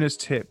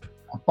tip.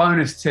 A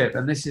bonus tip.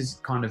 And this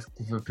is kind of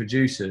for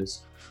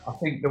producers. I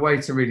think the way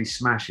to really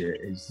smash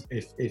it is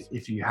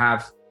if you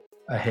have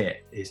a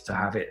hit, is to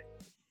have it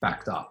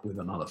backed up with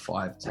another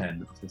 5,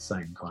 10 of the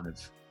same kind of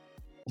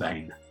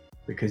vein.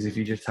 Because if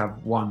you just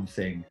have one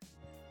thing,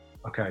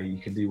 okay, you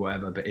can do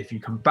whatever. But if you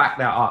can back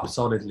that up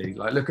solidly,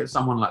 like look at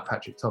someone like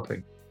Patrick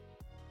Topping.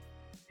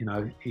 You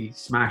know, he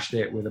smashed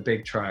it with a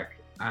big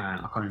track, and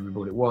I can't even remember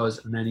what it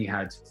was. And then he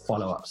had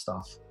follow-up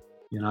stuff,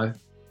 you know,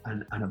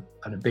 and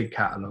a big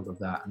catalogue of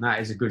that. And that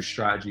is a good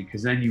strategy,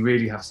 because then you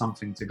really have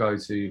something to go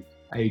to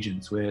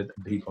agents with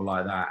and people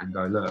like that and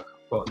go, look,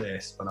 I've got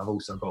this, but I've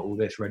also got all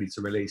this ready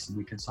to release, and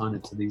we can sign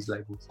it to these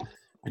labels.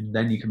 And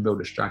then you can build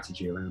a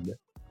strategy around it.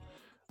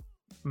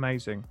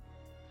 Amazing.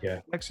 Yeah.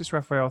 Alexis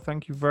Raphael,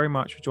 thank you very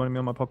much for joining me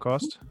on my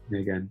podcast.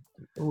 Me again.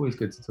 Always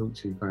good to talk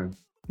to you, Graham.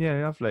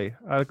 Yeah, lovely.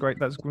 Great.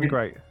 That's been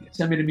great.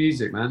 Send me the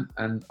music, man,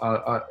 and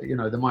you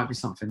know, there might be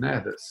something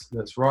there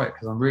that's right,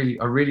 because I really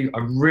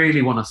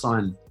want to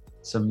sign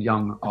some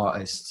young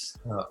artists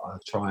that are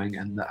trying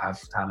and that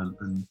have talent,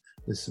 and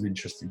there's some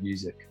interesting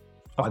music.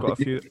 I've got a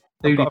few.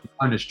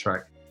 Bonus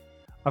track.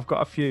 I've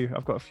got a few,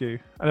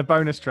 and a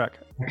bonus track.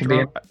 A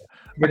clown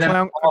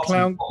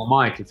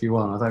mic if you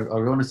want. I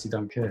honestly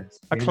don't care.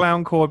 A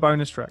clowncore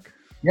bonus track.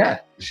 Yeah,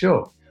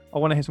 sure. I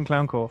want to hear some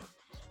clowncore.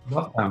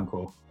 Love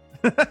clowncore.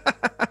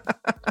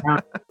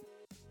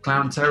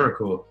 Clown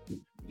terrorcore.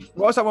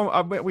 What was that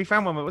one? We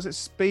found one. Was it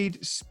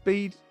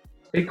Speedcore?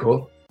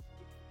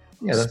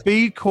 Yeah,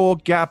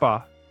 Speedcore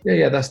Gabba.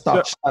 Yeah, that's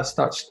Dutch. That's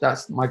Dutch.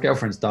 That's my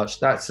girlfriend's Dutch.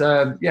 That's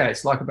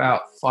it's like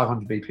about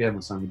 500 BPM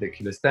or something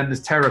ridiculous. Then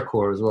there's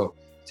terrorcore as well.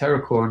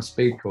 Terrorcore and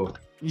Speedcore.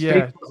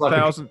 Yeah, like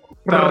 1,000.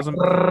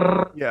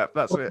 Yeah,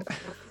 that's it.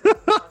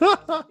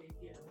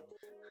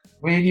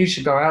 Me and you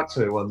should go out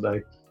to it one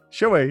day.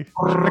 Shall we?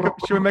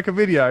 Should we make a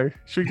video?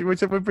 We'll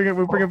bring a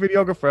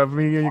videographer.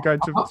 Me and you going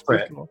to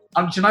Speedcore.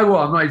 Do you know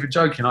what? I'm not even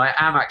joking. I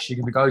am actually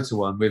going to go to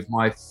one with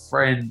my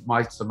friend.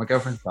 My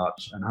girlfriend's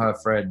Dutch, and her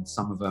friend.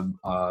 Some of them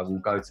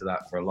will go to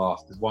that for a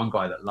laugh. There's one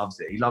guy that loves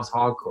it. He loves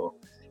hardcore,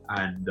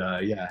 and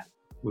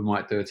we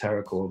might do a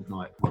terrorcore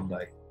night one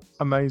day.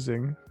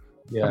 Amazing.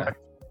 Yeah.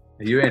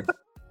 Are you in?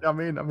 I'm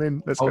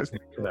in. Let's go.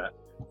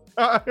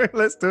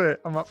 Let's do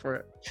it. I'm up for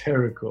it.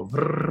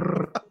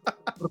 Terrorcore.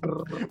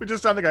 We're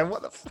just standing going,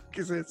 what the fuck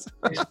is this?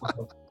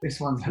 This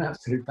one's an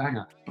absolute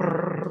banger.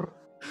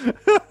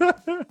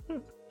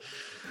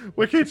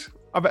 Wicked.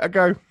 I better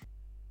go.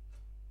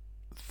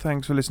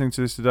 Thanks for listening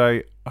to this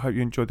today. I hope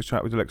you enjoyed the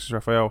chat with Alexis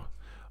Raphael.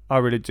 I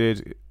really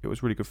did. It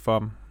was really good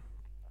fun.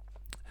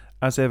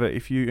 As ever,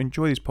 if you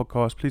enjoy this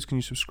podcast, please can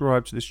you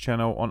subscribe to this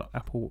channel on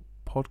Apple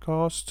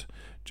Podcast.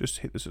 Just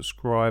hit the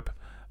subscribe.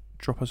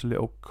 Drop us a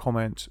little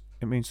comment.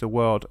 It means the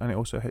world, and it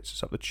also hits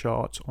us up the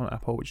charts on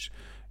Apple, which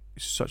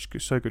is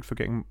so good for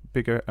getting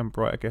bigger and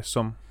brighter guests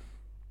on.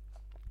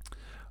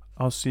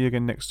 I'll see you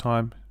again next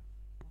time.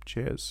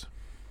 Cheers.